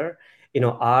gather,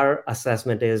 our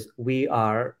assessment is we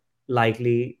are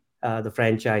likely the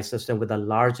franchise system with the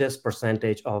largest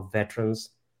percentage of veterans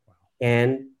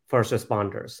and first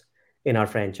responders in our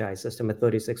franchise system at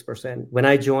 36%. When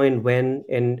I joined Win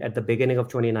at the beginning of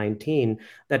 2019,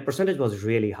 that percentage was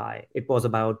really high. It was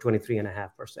about 23.5%.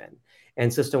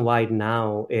 And system-wide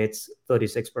now, it's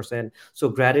 36%. So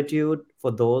gratitude for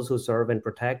those who serve and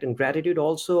protect, and gratitude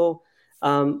also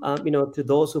to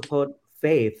those who put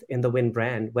faith in the Win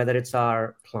brand, whether it's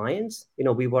our clients.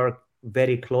 We work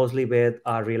very closely with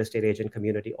our real estate agent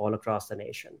community all across the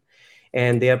nation.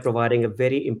 And they are providing a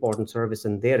very important service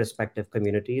in their respective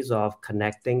communities of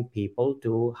connecting people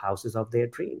to houses of their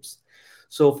dreams.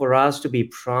 So for us to be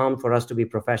prompt, for us to be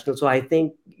professional, so I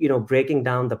think, breaking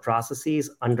down the processes,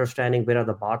 understanding where are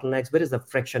the bottlenecks, where is the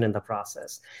friction in the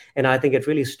process. And I think it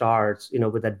really starts,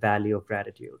 with that value of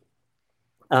gratitude.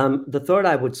 The third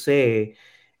I would say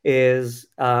is,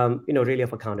 really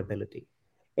of accountability.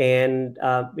 And,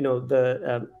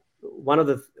 the one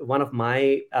of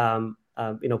my,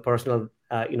 personal,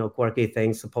 quirky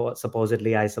things,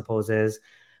 supposedly, I suppose, is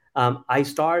I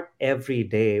start every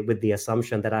day with the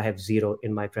assumption that I have zero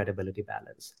in my credibility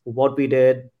balance. What we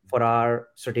did for our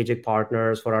strategic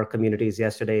partners, for our communities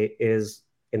yesterday is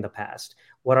in the past.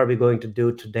 What are we going to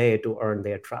do today to earn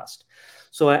their trust?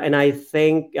 So, and I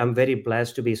think I'm very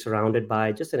blessed to be surrounded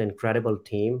by just an incredible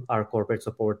team, our corporate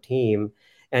support team,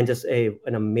 and just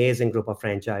an amazing group of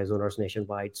franchise owners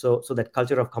nationwide. So that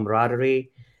culture of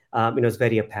camaraderie, is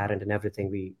very apparent in everything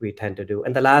we tend to do.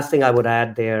 And the last thing I would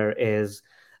add there is,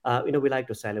 we like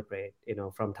to celebrate,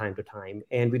 from time to time,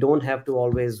 and we don't have to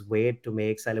always wait to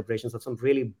make celebrations of some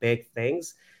really big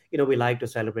things. We like to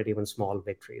celebrate even small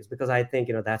victories, because I think,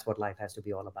 that's what life has to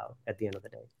be all about at the end of the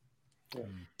day. Yeah.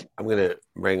 I'm going to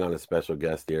bring on a special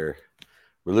guest here.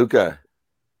 Raluca.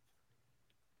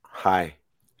 Hi.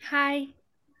 Hi.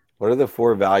 What are the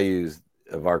 4 values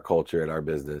of our culture at our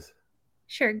business?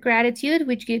 Sure. Gratitude,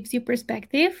 which gives you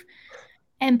perspective.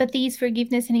 Empathy is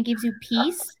forgiveness, and it gives you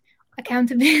peace.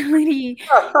 Accountability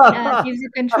gives you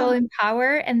control and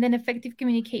power. And then effective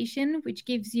communication, which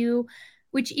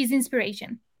is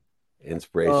inspiration.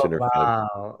 Inspiration. Oh,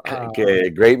 wow.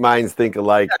 Okay, great minds think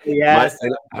alike. Yes.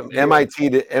 MIT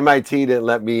didn't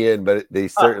let me in, but they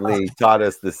certainly taught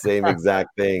us the same exact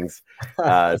things.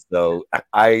 So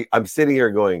I'm sitting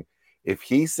here going, if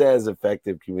he says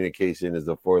effective communication is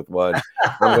the 4th one,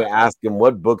 I'm going to ask him,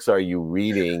 what books are you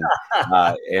reading?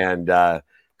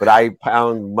 But I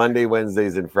found Monday,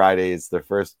 Wednesdays, and Fridays, the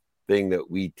first thing that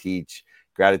we teach: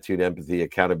 gratitude, empathy,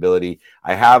 accountability.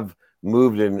 I have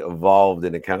moved and evolved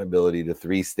in accountability to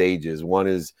 3 stages. 1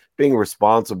 is being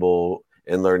responsible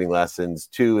and learning lessons.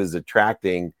 2 is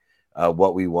attracting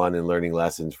what we want and learning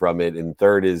lessons from it. And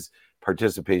 3rd is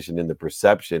participation in the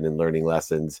perception and learning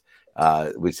lessons,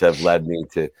 which have led me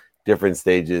to different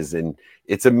stages. And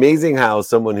it's amazing how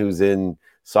someone who's in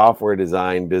software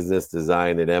design, business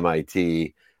design at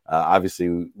MIT, obviously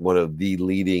one of the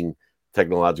leading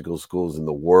technological schools in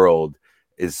the world,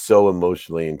 is so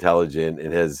emotionally intelligent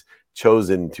and has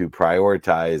chosen to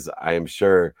prioritize, I am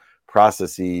sure,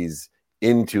 processes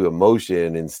into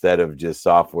emotion instead of just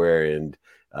software and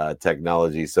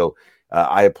technology. So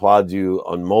I applaud you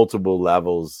on multiple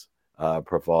levels,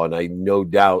 Praful, and I no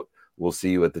doubt will see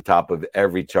you at the top of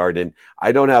every chart. And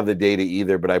I don't have the data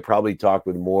either, but I probably talk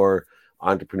with more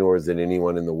entrepreneurs than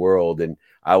anyone in the world. And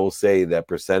I will say that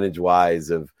percentage-wise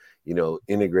of,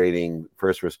 integrating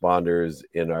first responders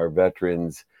and our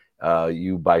veterans,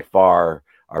 you by far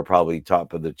are probably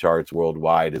top of the charts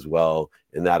worldwide as well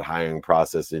in that hiring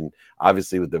process. And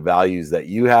obviously with the values that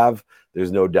you have,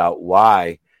 there's no doubt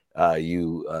why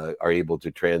you are able to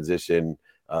transition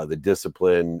the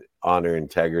discipline, honor,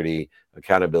 integrity,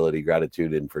 accountability,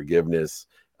 gratitude, and forgiveness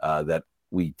that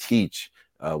we teach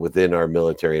within our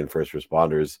military and first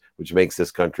responders, which makes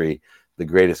this country the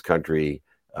greatest country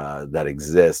that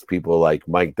exists. People like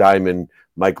Mike Diamond,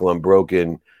 Michael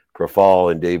Unbroken,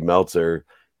 Praful, and Dave Smeltzer,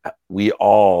 we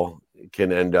all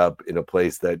can end up in a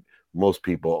place that most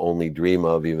people only dream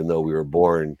of, even though we were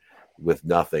born with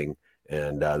nothing.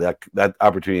 And that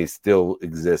opportunity still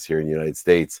exists here in the United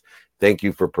States. Thank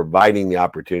you for providing the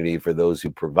opportunity for those who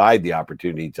provide the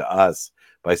opportunity to us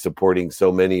by supporting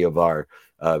so many of our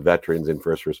veterans and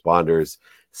first responders.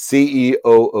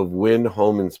 CEO of Win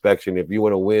Home Inspection. If you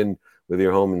want to win with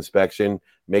your home inspection,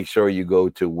 make sure you go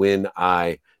to WINI.com.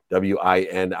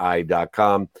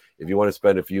 If you want to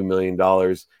spend a few $1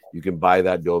 million, you can buy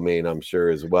that domain, I'm sure,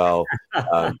 as well.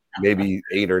 Maybe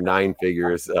 8 or 9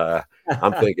 figures.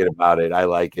 I'm thinking about it. I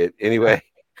like it. Anyway,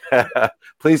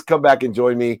 please come back and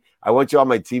join me. I want you on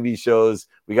my TV shows.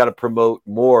 We got to promote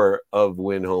more of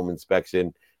Win Home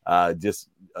Inspection. Just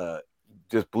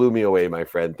blew me away, my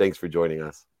friend. Thanks for joining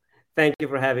us. Thank you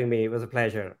for having me. It was a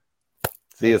pleasure.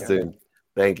 See you soon.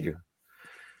 Thank you.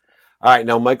 All right,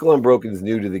 now Michael Unbroken is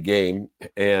new to the game,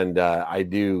 and I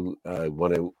do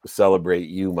want to celebrate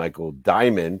you, Michael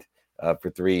Diamond, for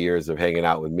 3 years of hanging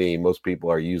out with me. Most people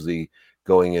are usually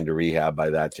going into rehab by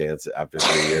that chance after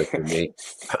 3 years for me.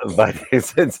 But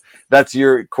since that's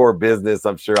your core business,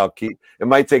 I'm sure I'll keep. It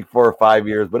might take 4 or 5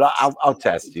 years, but I'll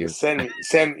test you. Send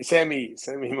me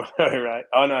my right.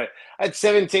 Oh no, that's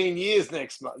 17 years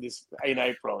next month. This in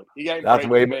April. You ain't That's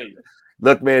breaking way. me.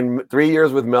 Look, man, 3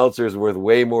 years with Smeltzer is worth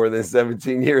way more than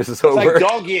 17 years sober. It's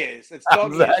like dog years. It's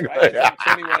dog Exactly. years, right? It's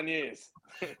like 21 years.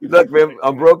 Look, man,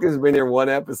 Unbroken's been here one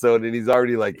episode, and he's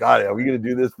already like, God, are we going to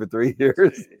do this for 3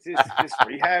 years? Is this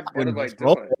rehab? What am I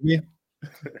doing?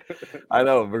 I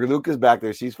know. Luca's back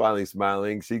there. She's finally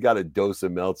smiling. She got a dose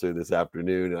of Smeltzer this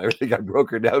afternoon. And I think I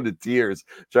broke her down to tears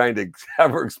trying to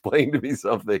have her explain to me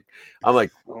something. I'm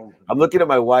like, I'm looking at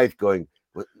my wife going,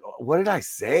 what did I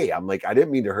say? I'm like, I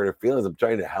didn't mean to hurt her feelings. I'm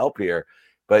trying to help here.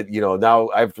 But, now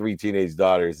I have 3 teenage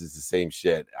daughters. It's the same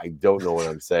shit. I don't know what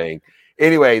I'm saying.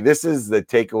 Anyway, this is the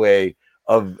takeaway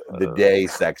of the day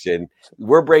section.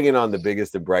 We're bringing on the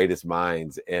biggest and brightest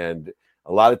minds. And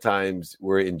a lot of times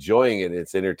we're enjoying it.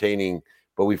 It's entertaining,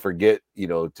 but we forget,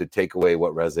 to take away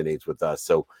what resonates with us.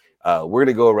 So we're going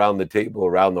to go around the table,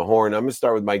 around the horn. I'm going to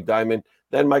start with Mike Diamond,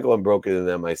 then Michael Unbroken, and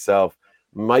then myself.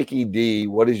 Mikey D,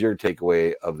 what is your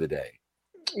takeaway of the day?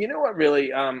 You know what,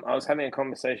 really? I was having a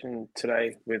conversation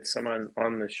today with someone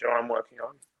on the show I'm working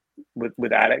on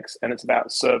with addicts, and it's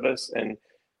about service. And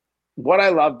what I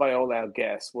love by all our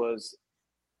guests was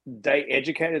they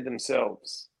educated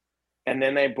themselves, and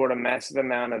then they brought a massive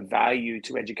amount of value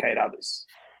to educate others.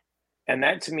 And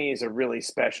that to me is a really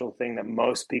special thing that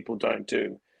most people don't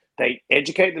do. They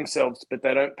educate themselves, but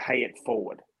they don't pay it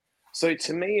forward. So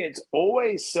to me, it's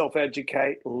always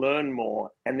self-educate, learn more,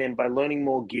 and then by learning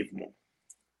more, give more.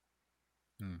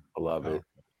 I love it.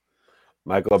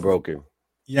 Michael Unbroken.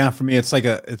 Yeah, for me, it's like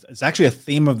it's actually a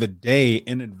theme of the day.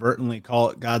 Inadvertently,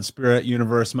 call it God, Spirit,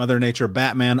 Universe, Mother Nature,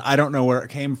 Batman. I don't know where it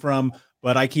came from,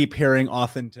 but I keep hearing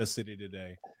authenticity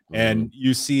today. And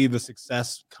you see the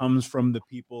success comes from the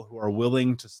people who are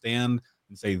willing to stand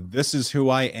and say, this is who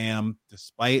I am,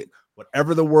 despite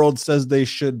whatever the world says they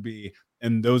should be.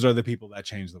 And those are the people that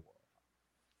change the world.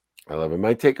 I love it.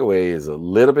 My takeaway is a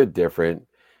little bit different,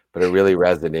 but it really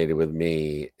resonated with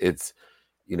me. It's,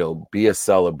 be a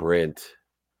celebrant,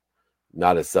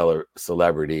 not a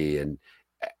celebrity. And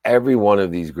every one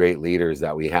of these great leaders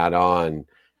that we had on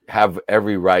have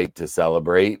every right to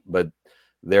celebrate, but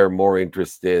they're more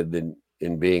interested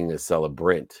in being a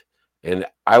celebrant. And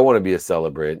I want to be a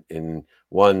celebrant and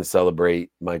celebrate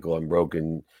Michael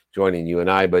Unbroken joining you and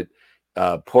I, but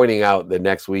pointing out that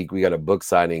next week we got a book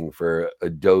signing for a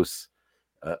dose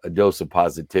of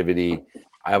positivity.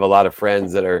 I have a lot of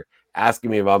friends that are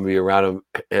asking me if I'm going to be around them,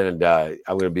 and I'm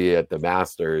going to be at the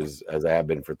Masters as I have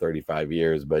been for 35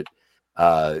 years. But,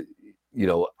 I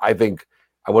think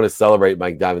I want to celebrate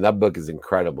Mike Diamond. That book is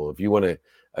incredible. If you want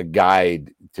a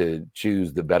guide to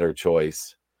choose the better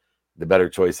choice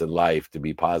in life to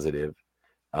be positive,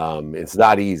 it's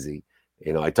not easy.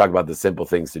 I talk about the simple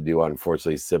things to do,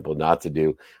 unfortunately, simple not to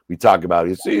do. We talk about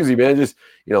it's easy, man. Just,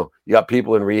 you got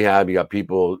people in rehab, you got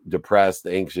people depressed,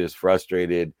 anxious,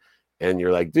 frustrated, and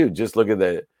you're like, dude, just look at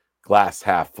the glass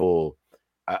half full.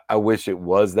 I wish it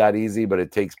was that easy, but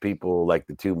it takes people like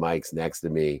the 2 mics next to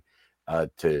me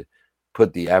to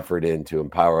put the effort in to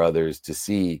empower others to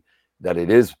see that it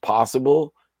is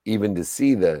possible, even to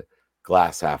see the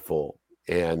glass half full.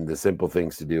 And the simple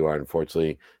things to do are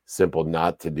unfortunately simple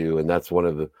not to do. And that's one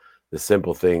of the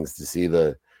simple things, to see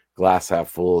the glass half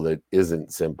full that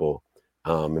isn't simple.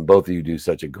 And both of you do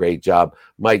such a great job.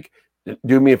 Mike,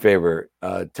 do me a favor.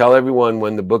 Tell everyone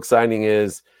when the book signing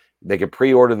is. They can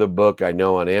pre-order the book, I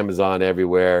know, on Amazon,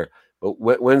 everywhere. But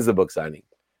when's the book signing?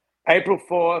 April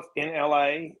 4th in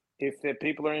LA. If the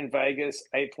people are in Vegas,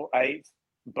 April 8th.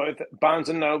 Both Barnes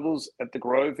 & Nobles at the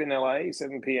Grove in LA,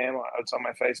 7 p.m. It's on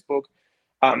my Facebook.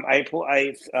 April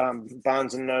 8th,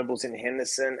 Barnes & Nobles in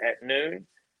Henderson at noon.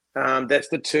 That's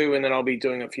the 2, and then I'll be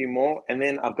doing a few more. And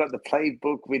then I've got the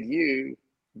playbook with you,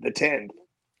 the 10th.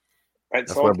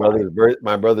 That's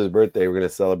my brother's birthday. We're going to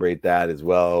celebrate that as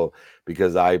well,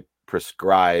 because I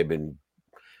prescribe and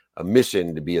a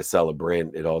mission to be a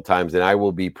celebrant at all times. And I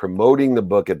will be promoting the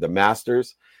book at the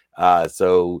Masters.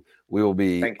 So we will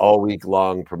be all week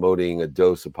long promoting a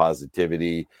dose of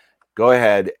positivity. Go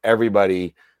ahead,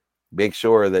 everybody. Make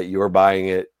sure that you're buying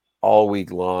it all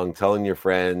week long, telling your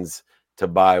friends to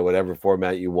buy whatever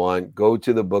format you want. Go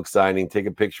to the book signing, take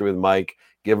a picture with Mike,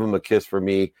 give him a kiss for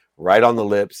me, right on the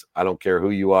lips. I don't care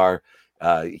who you are.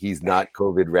 He's not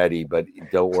COVID ready, but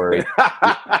don't worry.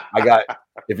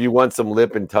 If you want some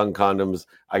lip and tongue condoms,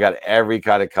 I got every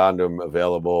kind of condom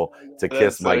available to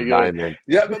kiss so Mike good. Diamond.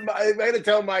 Yeah, but I'm going to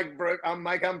tell Mike,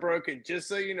 Mike, I'm broken. Just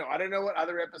so you know, I don't know what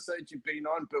other episodes you've been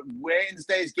on, but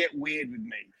Wednesdays get weird with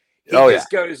me.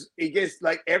 He gets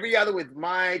like every other with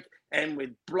Mike and with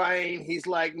Bryan. He's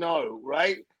like, no,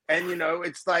 right? And, you know,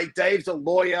 it's like Dave's a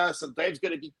lawyer, so Dave's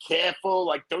going to be careful.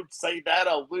 Like, don't say that.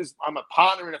 I'm a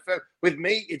partner in a firm. With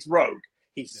me, it's rogue.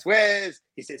 He swears.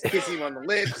 He says, kiss him on the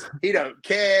lips. He don't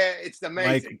care. It's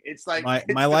amazing. It's like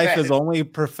my life is only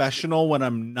professional when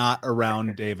I'm not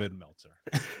around David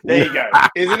Smeltzer. There you go.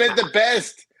 Isn't it the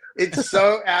best? It's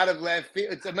so out of left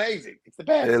field. It's amazing. It's the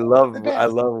best. I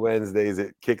love Wednesdays.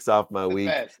 It kicks off my week.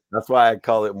 That's why I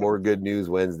call it More Good News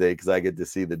Wednesday, because I get to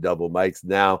see the double mics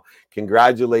now.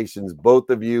 Congratulations, both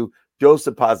of you. Dose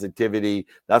of positivity.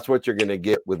 That's what you're going to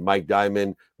get with Mike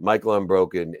Diamond, Michael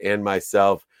Unbroken, and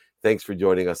myself. Thanks for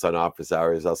joining us on Office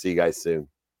Hours. I'll see you guys soon.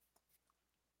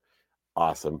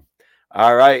 Awesome.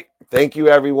 All right. Thank you,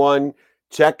 everyone.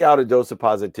 Check out A Dose of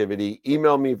Positivity.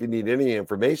 Email me if you need any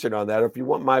information on that. Or if you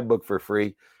want my book for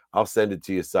free, I'll send it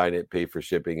to you, sign it, pay for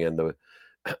shipping and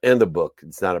the book.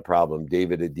 It's not a problem.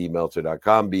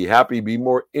 David@dmeltzer.com. Be happy, be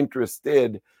more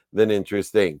interested than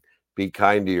interesting. Be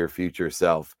kind to your future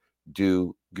self.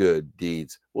 Do good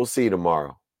deeds. We'll see you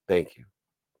tomorrow. Thank you.